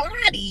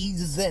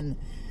bodies and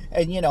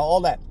you know,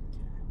 all that.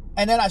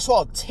 And then I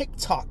saw a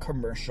TikTok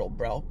commercial,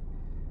 bro.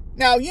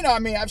 Now, you know, I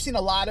mean, I've seen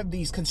a lot of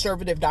these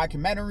conservative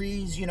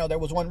documentaries. You know, there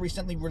was one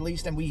recently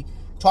released and we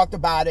talked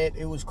about it.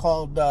 It was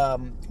called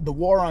The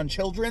War on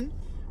Children,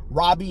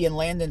 Robbie and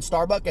Landon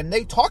Starbuck. And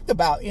they talked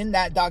about in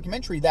that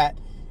documentary that,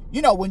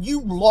 you know, when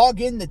you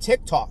log into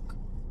TikTok,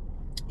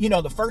 you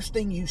know, the first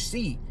thing you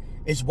see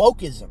is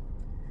wokeism.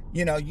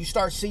 You know, you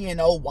start seeing,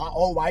 oh,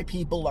 white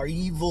people are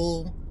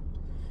evil.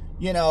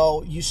 You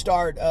know, you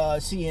start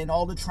seeing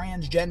all the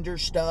transgender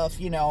stuff,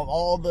 you know,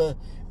 all the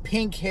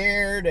pink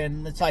haired.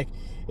 And it's like,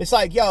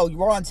 yo,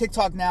 we're on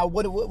TikTok now.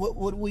 What do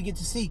we get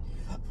to see?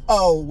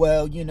 Oh,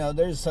 well, you know,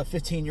 there's a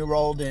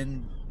 15-year-old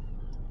in,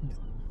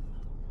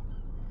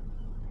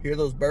 hear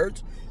those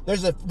birds?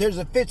 There's a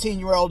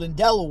 15-year-old in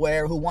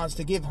Delaware who wants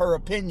to give her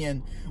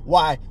opinion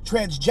why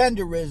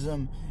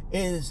transgenderism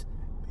is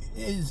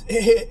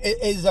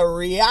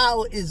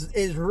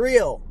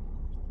real.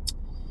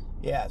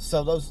 Yeah,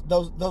 so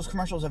those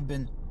commercials have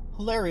been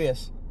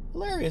hilarious,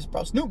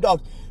 bro.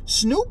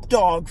 Snoop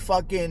Dogg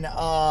fucking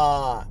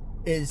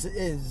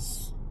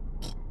is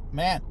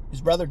man, his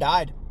brother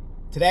died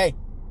today,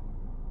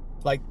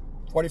 like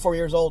 44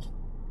 years old.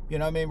 You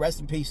know what I mean?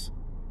 Rest in peace.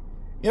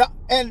 You know,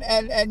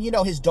 and you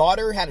know, his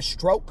daughter had a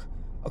stroke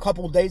a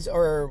couple weeks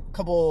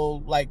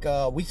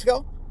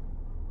ago.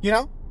 You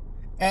know,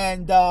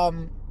 and I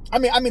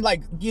mean,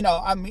 like, you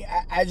know, I mean,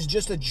 as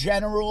just a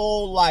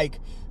general, like,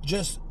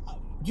 just,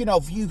 you know,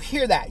 if you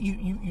hear that,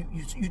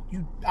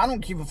 you I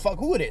don't give a fuck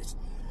who it is,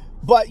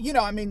 but, you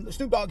know, I mean,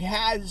 Snoop Dogg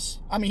has,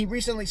 I mean, he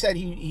recently said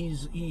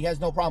he has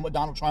no problem with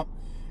Donald Trump,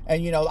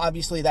 and, you know,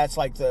 obviously that's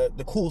like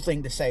the cool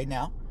thing to say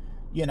now,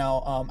 you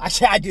know.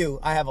 Actually,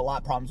 I have a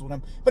lot of problems with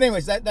him, but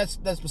anyways, that's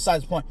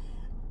besides the point.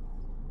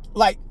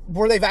 Like,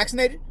 were they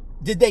vaccinated?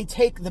 Did they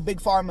take the big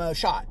pharma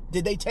shot?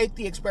 Did they take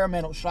the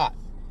experimental shot?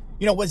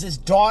 Was his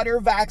daughter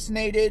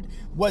vaccinated?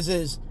 Was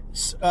his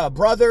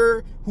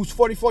brother, who's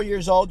 44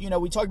 years old,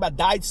 we talk about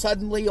died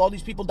suddenly, all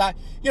these people died.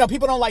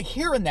 People don't like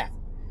hearing that.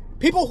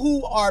 People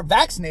who are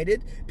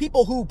vaccinated,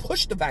 people who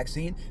push the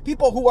vaccine,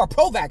 people who are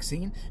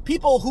pro-vaccine,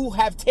 people who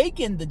have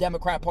taken the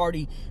Democrat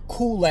Party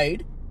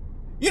Kool-Aid,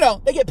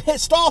 they get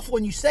pissed off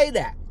when you say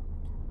that.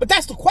 But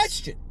that's the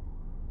question.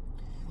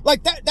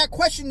 Like, that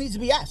question needs to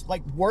be asked.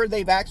 Like, were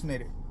they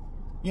vaccinated?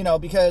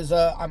 Because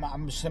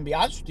I'm just going to be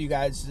honest with you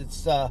guys.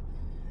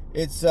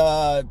 It's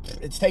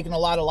taken a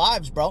lot of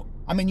lives, bro.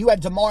 I mean, you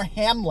had Damar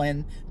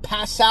Hamlin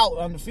pass out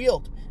on the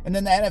field, and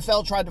then the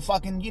NFL tried to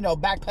fucking,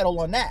 backpedal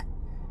on that.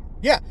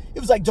 Yeah, it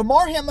was like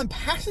Damar Hamlin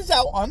passes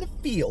out on the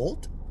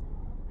field,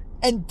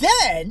 and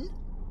then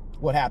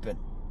what happened?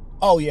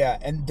 Oh, yeah,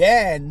 and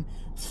then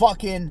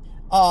fucking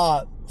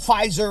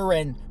Pfizer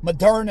and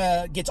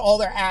Moderna gets all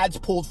their ads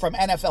pulled from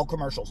NFL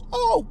commercials.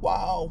 Oh,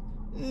 wow.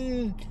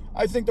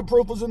 I think the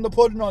proof was in the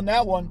pudding on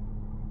that one.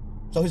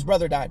 So his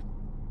brother died.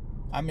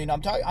 I mean,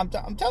 I'm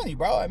telling you,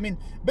 bro. I mean,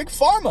 Big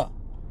Pharma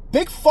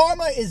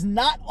is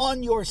not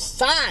on your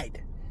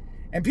side.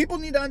 And people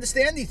need to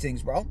understand these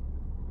things, bro.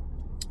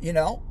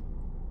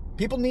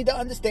 People need to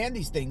understand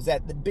these things,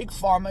 that the Big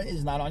Pharma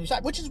is not on your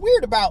side, which is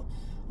weird about,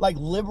 like,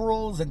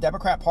 liberals and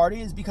Democrat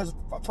parties, because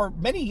for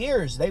many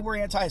years, they were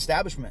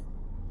anti-establishment.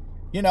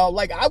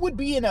 Like, I would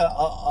be in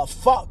a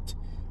fucked,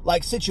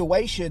 like,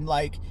 situation,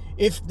 like,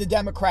 if the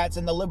Democrats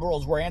and the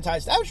liberals were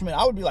anti-establishment,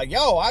 I would be like,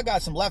 yo, I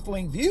got some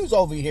left-wing views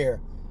over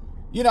here.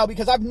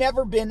 Because I've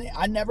never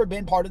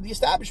been part of the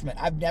establishment.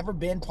 I've never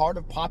been part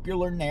of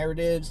popular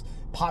narratives,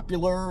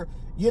 popular,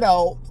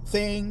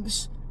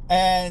 things,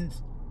 and,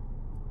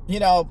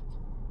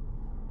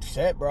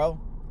 shit,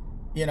 bro.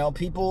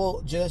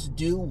 People just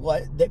do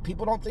what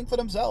people don't think for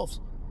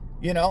themselves.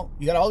 You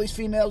got all these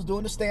females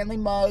doing the Stanley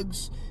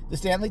mugs, the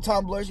Stanley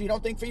tumblers. You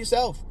don't think for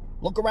yourself.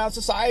 Look around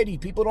society.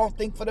 People don't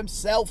think for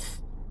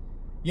themselves.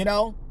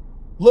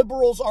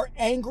 Liberals are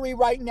angry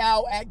right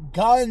now at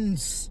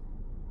guns.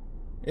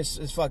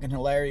 It's fucking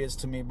hilarious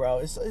to me, bro.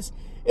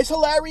 It's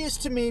hilarious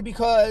to me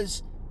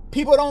because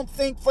people don't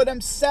think for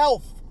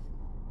themselves.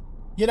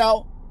 You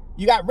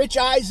got Rich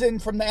Eisen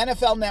from the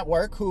NFL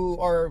Network,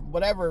 or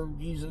whatever,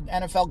 he's an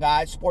NFL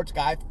guy, sports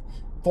guy,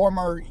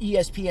 former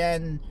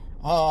ESPN,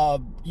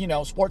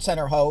 Sports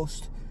Center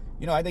host.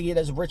 I think he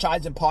does a Rich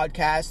Eisen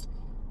podcast.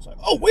 It's like,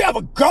 oh, we have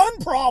a gun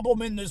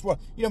problem in this world.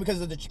 Because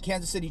of the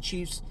Kansas City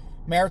Chiefs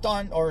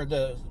marathon, or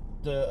the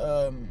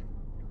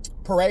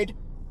parade.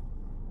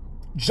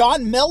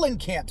 John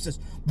Mellencamp says,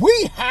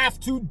 we have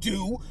to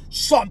do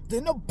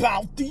something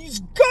about these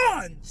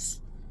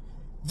guns.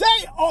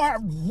 They are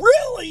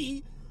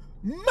really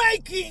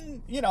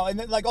making, and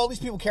then, like, all these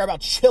people care about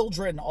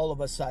children all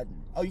of a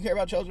sudden. Oh, you care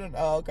about children?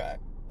 Oh, okay.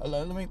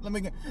 Let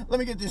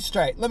me get this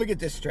straight.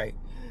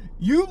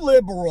 You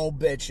liberal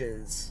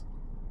bitches.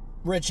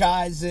 Rich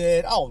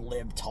Eisen,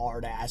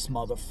 libtard ass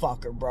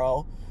motherfucker,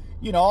 bro.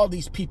 All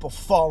these people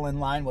fall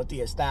in line with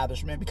the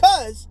establishment,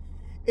 because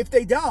if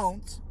they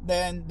don't,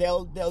 then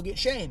they'll get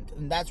shamed.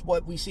 And that's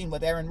what we've seen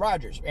with Aaron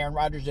Rodgers. Aaron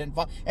Rodgers didn't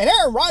fall. And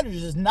Aaron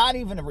Rodgers is not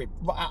even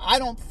I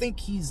don't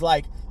think he's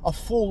like a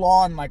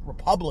full-on like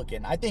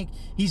Republican. I think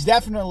he's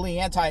definitely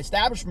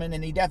anti-establishment,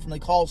 and he definitely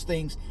calls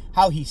things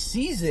how he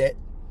sees it.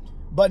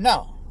 But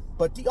no.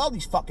 But all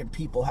these fucking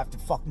people have to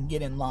fucking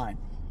get in line.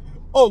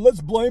 Oh,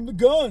 let's blame the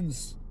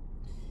guns.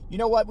 You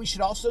know what we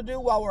should also do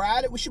while we're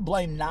at it? We should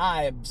blame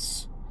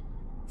knives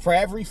for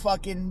every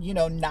fucking,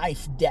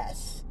 knife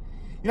death.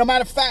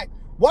 Matter of fact,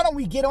 why don't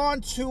we get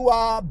on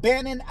to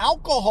banning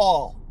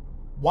alcohol?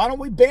 Why don't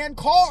we ban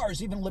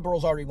cars? Even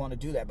liberals already want to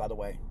do that, by the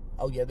way.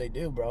 Oh yeah, they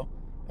do, bro.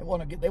 They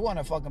want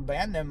to fucking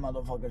ban them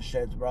motherfucking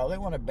shits, bro. They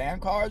want to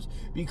ban cars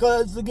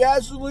because the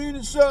gasoline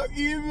is so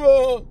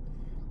evil.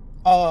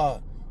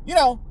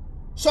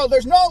 So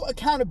there's no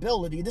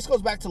accountability. This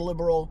goes back to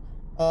liberal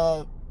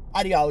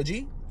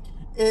ideology.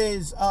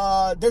 There's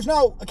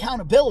no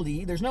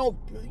accountability. There's no,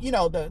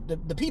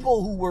 the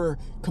people who were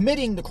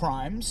committing the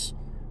crimes.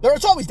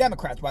 It's always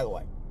Democrats, by the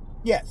way.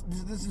 Yes,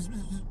 this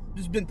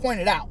has been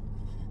pointed out.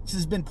 This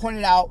has been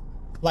pointed out,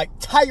 like,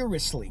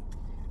 tirelessly,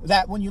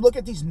 that when you look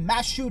at these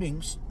mass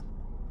shootings,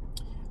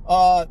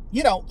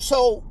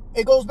 so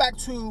it goes back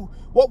to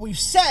what we've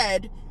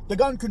said, the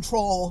gun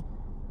control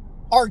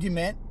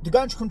argument, the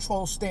gun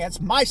control stance,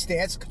 my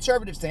stance,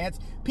 conservative stance,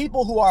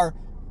 people who are,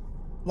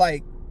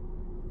 like,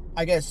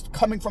 I guess,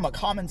 coming from a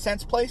common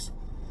sense place,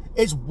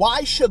 is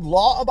why should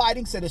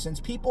law-abiding citizens,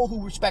 people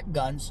who respect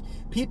guns,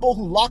 people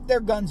who lock their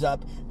guns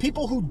up,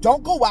 people who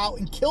don't go out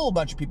and kill a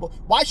bunch of people,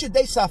 why should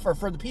they suffer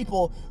for the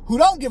people who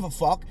don't give a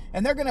fuck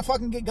and they're gonna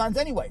fucking get guns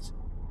anyways?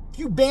 If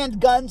you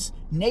banned guns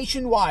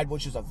nationwide,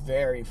 which is a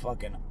very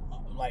fucking,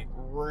 like,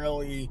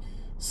 really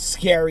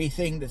scary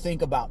thing to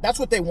think about. That's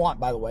what they want,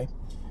 by the way.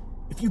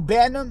 If you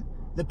ban them,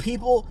 the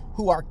people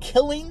who are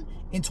killing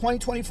in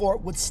 2024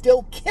 would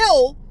still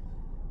kill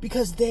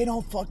because they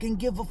don't fucking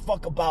give a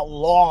fuck about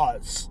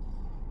laws.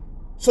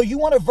 So you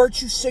want a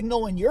virtue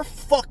signal in your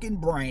fucking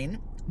brain,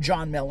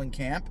 John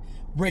Mellencamp,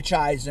 Rich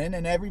Eisen,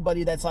 and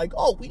everybody that's like,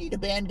 oh, we need to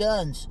ban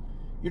guns.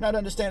 You're not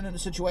understanding the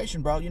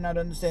situation, bro. You're not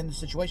understanding the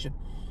situation.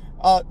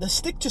 The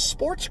stick to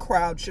sports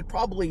crowd should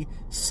probably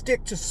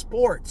stick to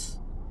sports.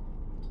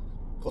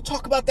 Go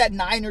talk about that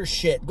Niners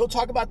shit. Go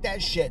talk about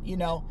that shit, you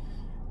know.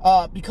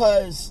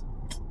 Because,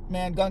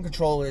 man, gun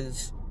control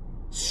is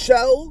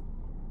so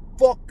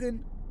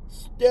fucking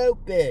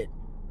stupid.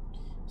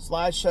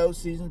 Sly Show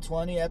Season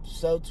 20,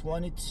 Episode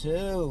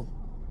 22.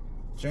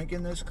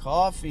 Drinking this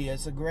coffee.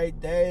 It's a great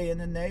day in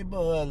the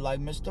neighborhood, like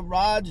Mr.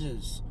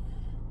 Rogers.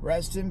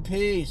 Rest in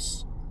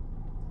peace.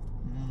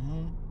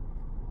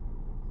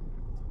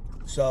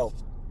 So,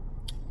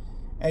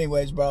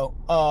 anyways, bro,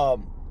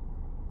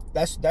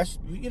 that's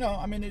you know,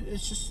 I mean,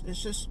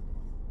 it's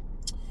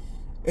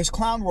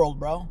clown world,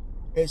 bro.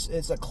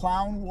 It's a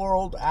clown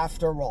world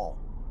after all.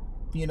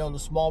 You know, the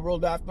small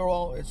world after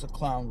all, it's a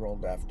clown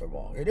world after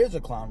all. It is a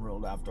clown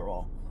world after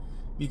all,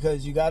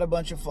 because you got a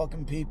bunch of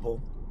fucking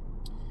people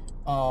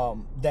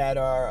that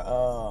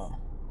are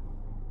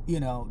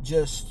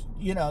just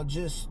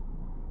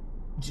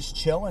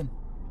chilling,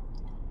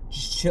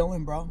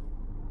 bro.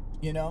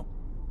 You know.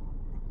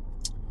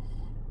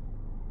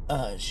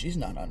 She's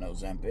not on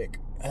Ozempic.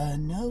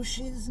 No,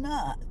 she's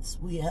not.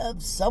 We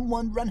have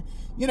someone running.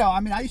 You know, I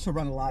mean, I used to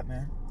run a lot,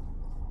 man.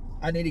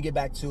 I need to get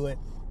back to it.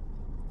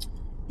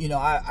 You know,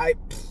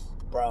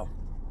 bro.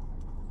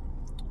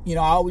 You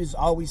know, I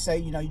always say,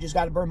 you know, you just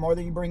got to burn more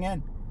than you bring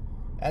in.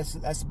 That's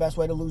the best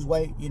way to lose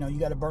weight. You know, you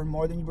got to burn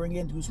more than you bring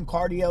in. Do some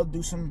cardio.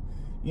 Do some,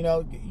 you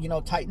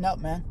know, tighten up,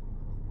 man.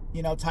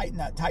 You know, tighten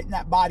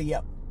that body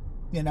up.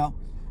 You know,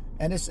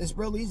 and it's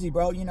real easy,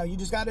 bro. You know, you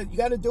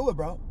gotta do it,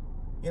 bro.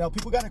 You know,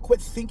 people got to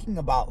quit thinking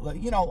about,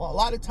 you know, a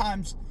lot of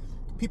times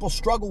people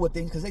struggle with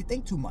things because they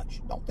think too much.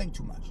 Don't think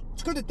too much.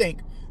 It's good to think,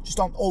 just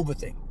don't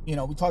overthink. You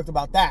know, we talked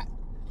about that.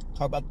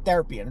 Talk about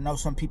therapy, and I know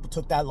some people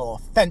took that a little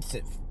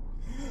offensive.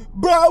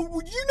 Bro,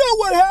 you know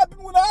what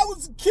happened when I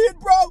was a kid,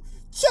 bro?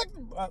 Check.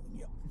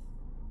 Yeah.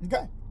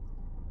 Okay.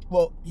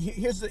 Well,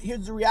 here's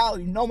the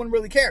reality. No one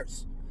really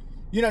cares.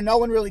 You know, no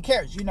one really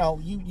cares. You know,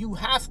 you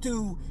have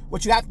to,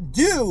 what you have to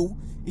do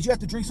is you have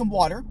to drink some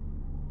water.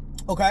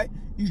 Okay?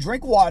 You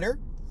drink water,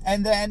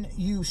 and then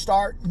you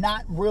start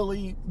not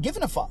really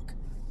giving a fuck.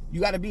 You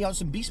got to be on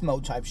some beast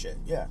mode type shit.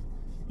 Yeah.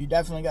 You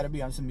definitely got to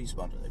be on some beast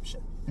mode type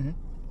shit.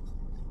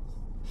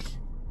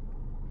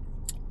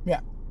 Yeah.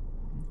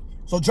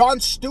 So Jon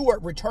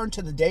Stewart returned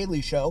to The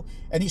Daily Show,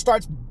 and he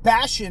starts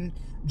bashing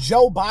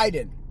Joe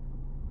Biden.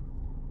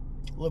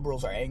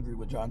 Liberals are angry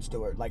with Jon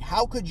Stewart. Like,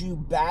 how could you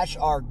bash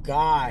our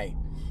guy?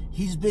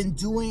 He's been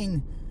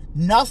doing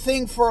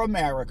nothing for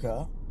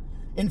America.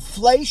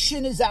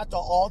 Inflation is at the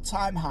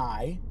all-time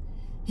high.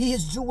 He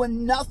is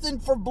doing nothing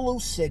for blue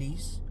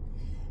cities.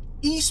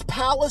 East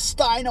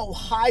Palestine,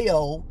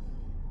 Ohio,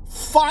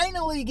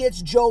 finally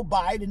gets Joe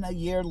Biden a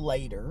year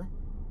later.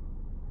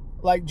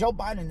 Like, Joe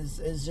Biden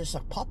is just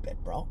a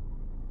puppet, bro.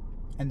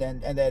 And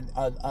then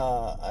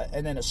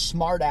a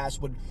smart ass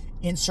would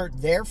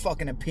insert their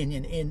fucking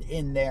opinion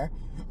in there.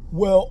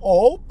 Well,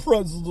 all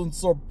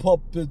presidents are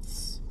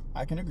puppets.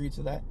 I can agree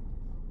to that.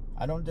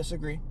 I don't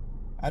disagree.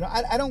 I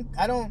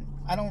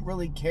don't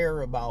really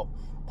care about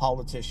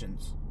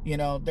politicians. You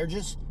know,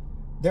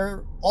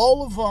 they're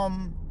all of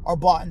them are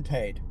bought and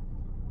paid.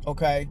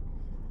 Okay?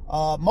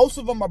 Most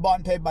of them are bought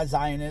and paid by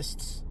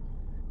Zionists.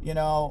 You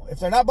know, if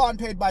they're not bought and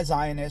paid by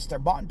Zionists, they're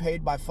bought and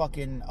paid by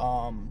fucking,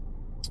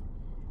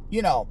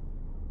 you know,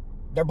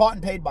 they're bought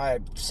and paid by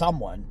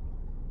someone.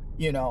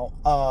 You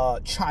know,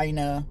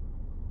 China,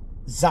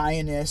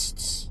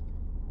 Zionists,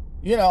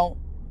 you know.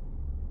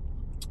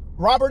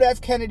 Robert F.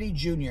 Kennedy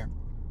Jr.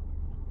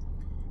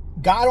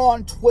 got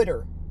on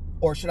Twitter,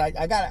 or should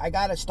I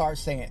gotta start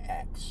saying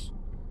X,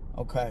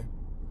 okay?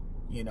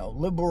 You know,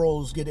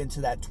 liberals get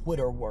into that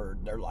Twitter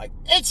word. They're like,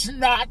 it's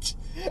not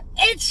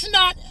X,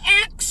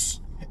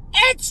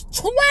 it's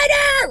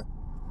Twitter.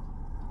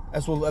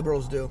 That's what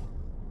liberals do.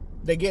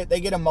 They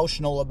get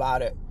emotional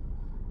about it.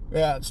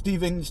 Yeah,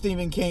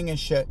 Stephen King and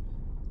shit.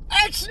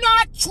 It's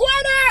not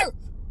Twitter,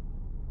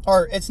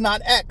 or it's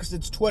not X,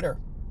 it's Twitter.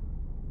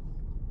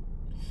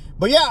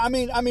 But yeah, I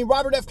mean,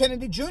 Robert F.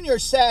 Kennedy Jr.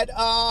 said,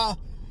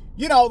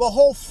 you know, the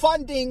whole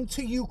funding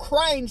to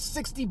Ukraine,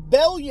 $60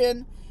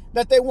 billion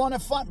that they want to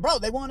fund. Bro,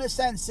 they want to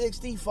send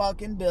 $60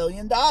 fucking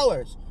billion.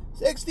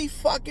 $60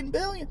 fucking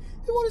billion.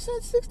 They want to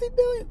send $60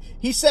 billion.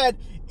 He said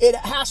it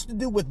has to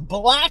do with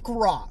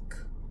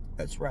BlackRock.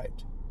 That's right.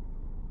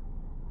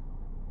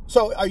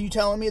 So are you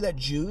telling me that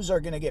Jews are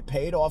going to get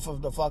paid off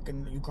of the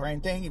fucking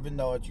Ukraine thing, even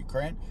though it's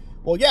Ukraine?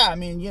 Well, yeah, I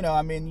mean,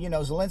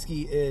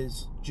 Zelensky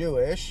is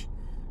Jewish.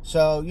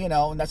 So, you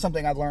know, and that's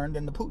something I learned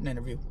in the Putin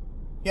interview.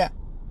 Yeah.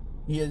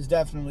 He is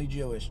definitely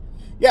Jewish.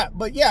 Yeah,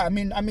 but yeah, I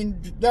mean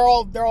they're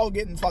all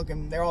getting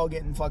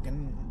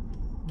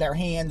their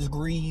hands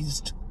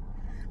greased.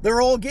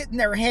 They're all getting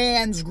their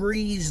hands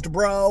greased,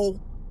 bro.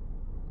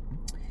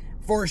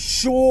 For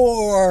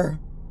sure.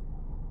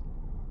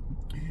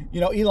 You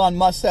know, Elon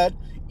Musk said,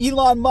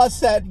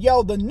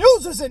 yo, the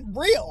news isn't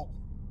real.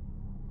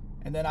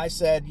 And then I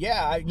said,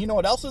 yeah, you know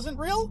what else isn't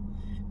real?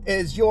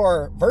 Is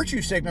your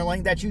virtue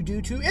signaling that you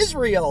do to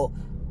Israel.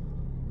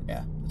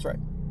 Yeah, that's right.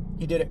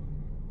 He did it.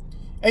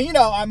 And, you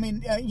know, I mean,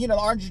 the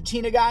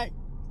Argentina guy,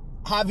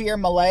 Javier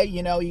Milei,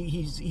 you know,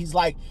 he's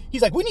like,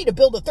 we need to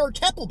build a third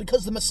temple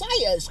because the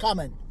Messiah is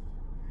coming.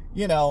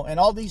 You know, and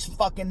all these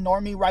fucking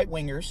normie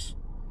right-wingers,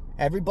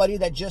 everybody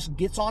that just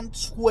gets on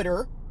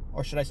Twitter,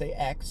 or should I say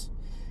X,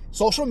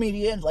 social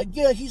media, and like,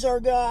 yeah, he's our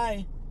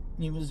guy.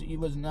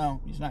 No,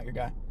 he's not your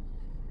guy.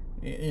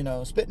 You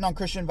know, spitting on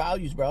Christian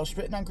values, bro.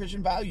 Spitting on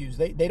Christian values.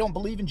 They don't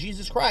believe in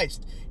Jesus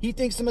Christ. He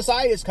thinks the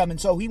Messiah is coming,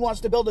 so he wants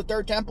to build a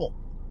third temple.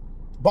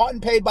 Bought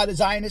and paid by the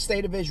Zionist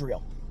state of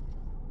Israel.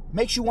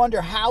 Makes you wonder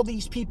how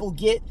these people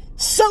get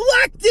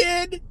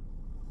selected.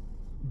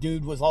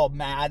 Dude was all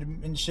mad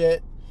and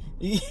shit.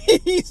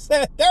 He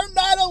said, they're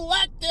not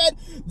elected.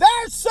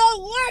 They're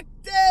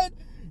selected.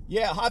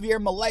 Yeah,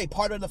 Javier Milei,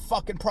 part of the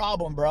fucking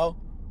problem, bro.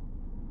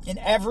 And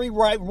every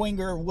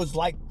right-winger was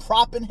like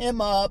propping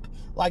him up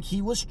like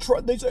he was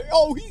they say,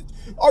 oh,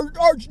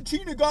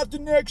 Argentina got the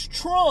next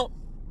Trump.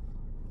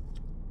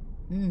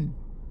 In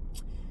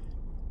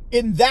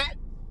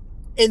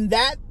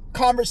that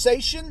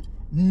conversation,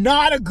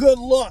 not a good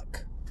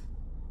look.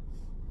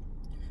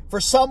 For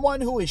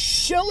someone who is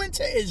shilling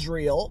to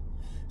Israel,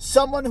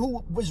 someone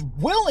who was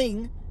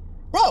willing,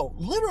 bro,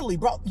 literally,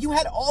 bro, you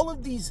had all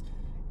of these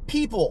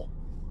people,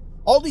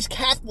 all these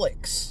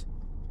Catholics,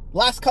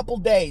 last couple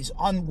days.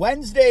 On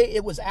Wednesday,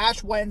 it was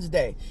Ash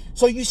Wednesday.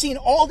 So you've seen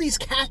all these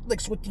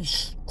Catholics with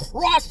these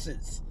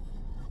crosses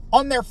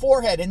on their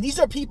forehead. And these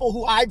are people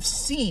who I've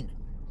seen.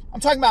 I'm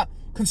talking about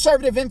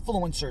conservative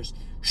influencers.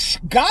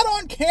 Got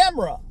on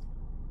camera.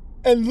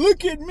 And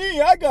look at me,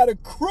 I got a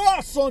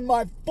cross on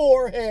my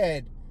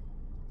forehead.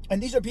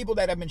 And these are people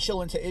that have been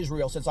chilling to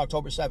Israel since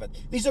October 7th.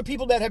 These are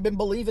people that have been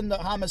believing the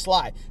Hamas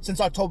lie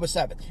since October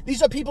 7th.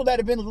 These are people that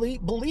have been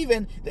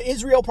believing the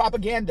Israel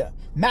propaganda,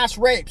 mass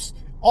rapes,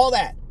 all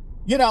that.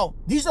 You know,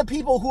 these are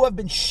people who have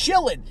been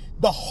chilling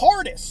the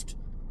hardest.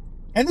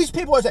 And these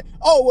people are saying,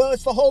 oh, well,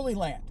 it's the Holy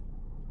Land.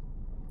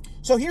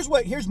 So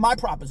here's my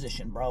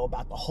proposition, bro,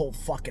 about the whole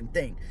fucking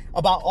thing.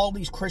 About all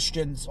these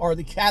Christians or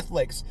the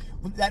Catholics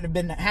that have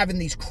been having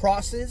these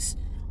crosses.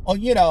 Oh,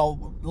 you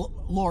know,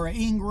 Laura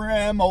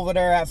Ingraham over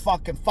there at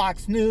fucking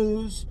Fox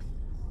News,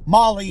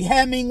 Molly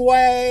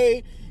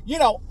Hemingway, you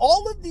know,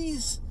 all of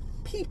these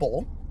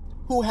people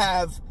who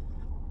have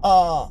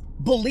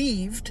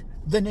believed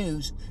the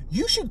news.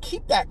 You should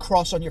keep that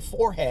cross on your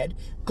forehead.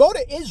 Go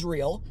to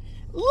Israel.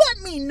 Let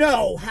me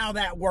know how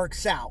that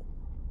works out.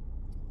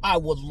 I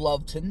would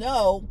love to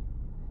know.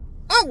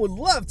 I would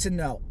love to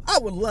know,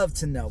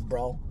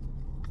 bro.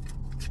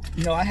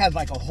 You know, I have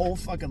like a whole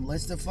fucking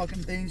list of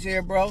fucking things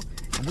here, bro.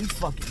 And we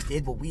fucking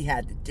did what we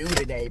had to do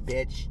today,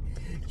 bitch.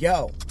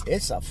 Yo,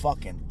 it's a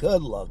fucking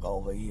good look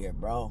over here,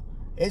 bro.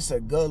 It's a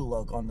good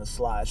look on the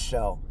Sly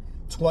Show.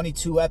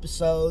 22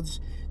 episodes,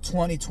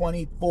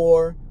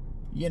 2024.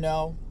 You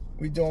know,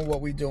 we doing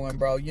what we doing,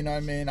 bro. You know what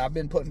I mean? I've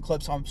been putting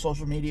clips on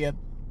social media.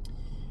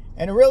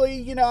 And it really,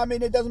 you know, I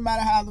mean, it doesn't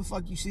matter how the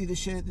fuck you see the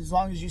shit, as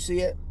long as you see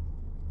it.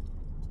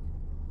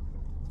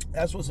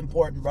 That's what's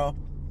important, bro.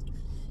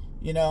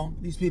 You know,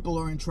 these people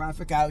are in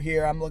traffic out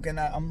here. I'm looking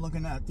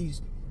at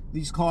these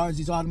cars,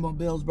 these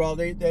automobiles, bro.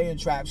 They in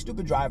traffic.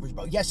 Stupid drivers,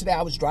 bro. Yesterday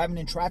I was driving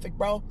in traffic,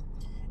 bro,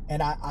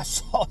 and I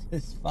saw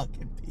this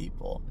fucking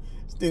people.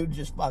 This dude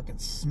just fucking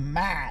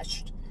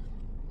smashed.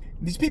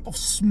 These people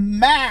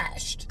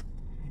smashed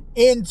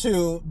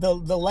into the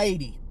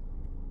lady.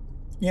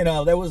 You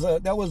know, there was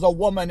a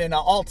woman in an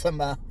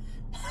Altima.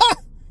 Ha!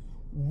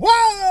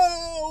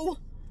 Whoa!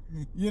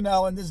 You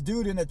know, and this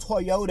dude in a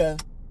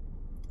Toyota.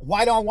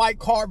 White on white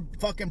car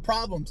fucking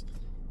problems.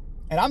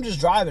 And I'm just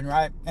driving,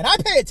 right? And I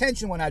pay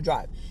attention when I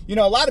drive. You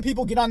know, a lot of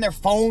people get on their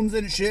phones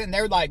and shit, and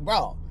they're like,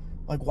 bro,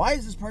 like, why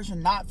is this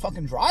person not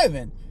fucking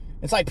driving?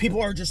 It's like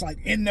people are just like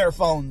in their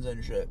phones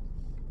and shit.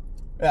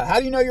 Yeah, how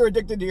do you know you're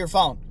addicted to your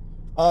phone?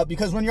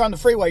 Because when you're on the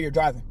freeway, you're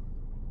driving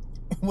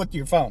with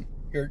your phone.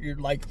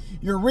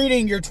 You're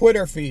reading your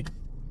Twitter feed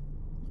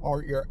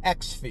or your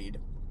X feed,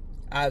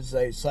 as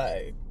they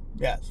say.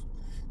 Yes.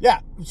 Yeah.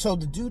 So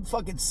the dude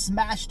fucking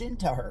smashed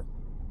into her.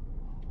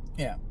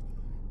 Yeah.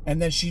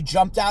 And then she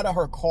jumped out of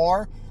her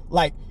car,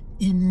 like,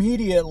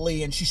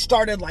 immediately, and she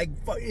started, like,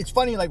 it's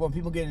funny, like, when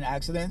people get in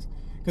accidents,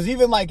 because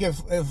even, like, if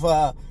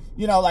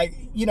you know, like,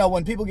 you know,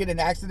 when people get in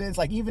accidents,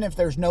 like, even if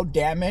there's no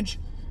damage,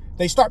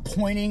 they start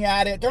pointing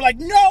at it, they're like,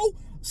 no,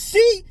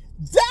 see,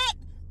 that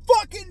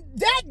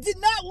did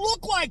not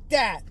look like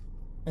that,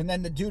 and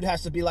then the dude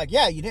has to be like,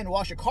 yeah, you didn't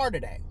wash your car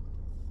today.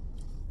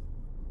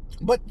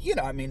 But, you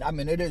know, I mean,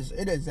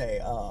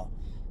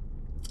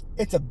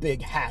 it's a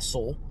big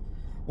hassle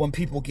when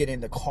people get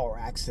into car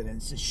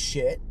accidents and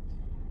shit.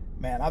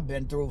 Man, I've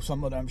been through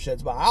some of them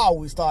shits, but I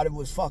always thought it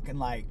was fucking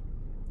like,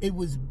 it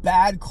was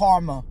bad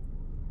karma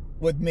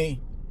with me.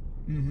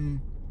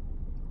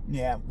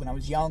 Yeah, when I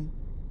was young,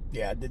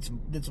 yeah, I did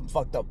some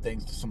fucked up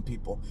things to some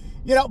people.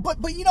 You know, but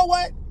you know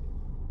what?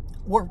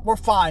 We're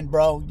fine,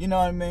 bro. You know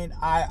what I mean?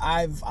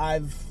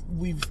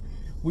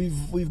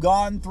 We've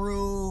gone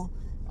through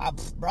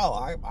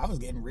I was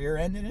getting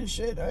rear-ended and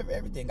shit.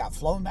 Everything got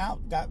flown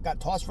out, got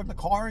tossed from the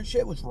car and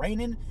shit. It was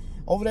raining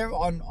over there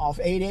off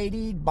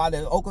 880 by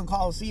the Oakland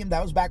Coliseum.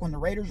 That was back when the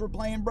Raiders were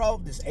playing,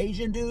 bro. This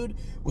Asian dude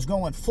was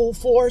going full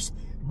force,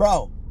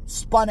 bro.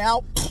 Spun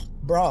out,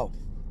 bro.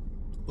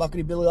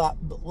 Lucky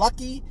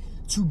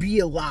to be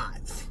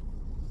alive.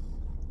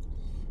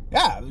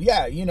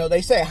 Yeah, you know,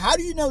 they say, how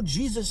do you know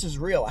Jesus is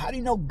real? How do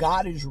you know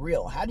God is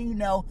real? How do you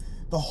know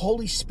the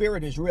Holy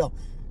Spirit is real?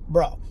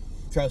 Bro,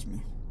 trust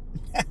me.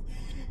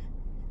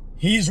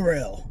 He's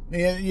real.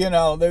 You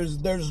know,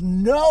 there's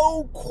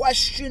no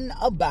question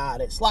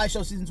about it. Sly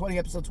Show Season 20,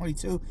 Episode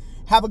 22.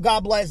 Have a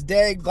God bless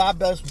day, God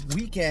bless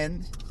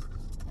weekend.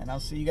 And I'll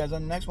see you guys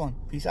on the next one.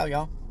 Peace out,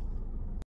 y'all.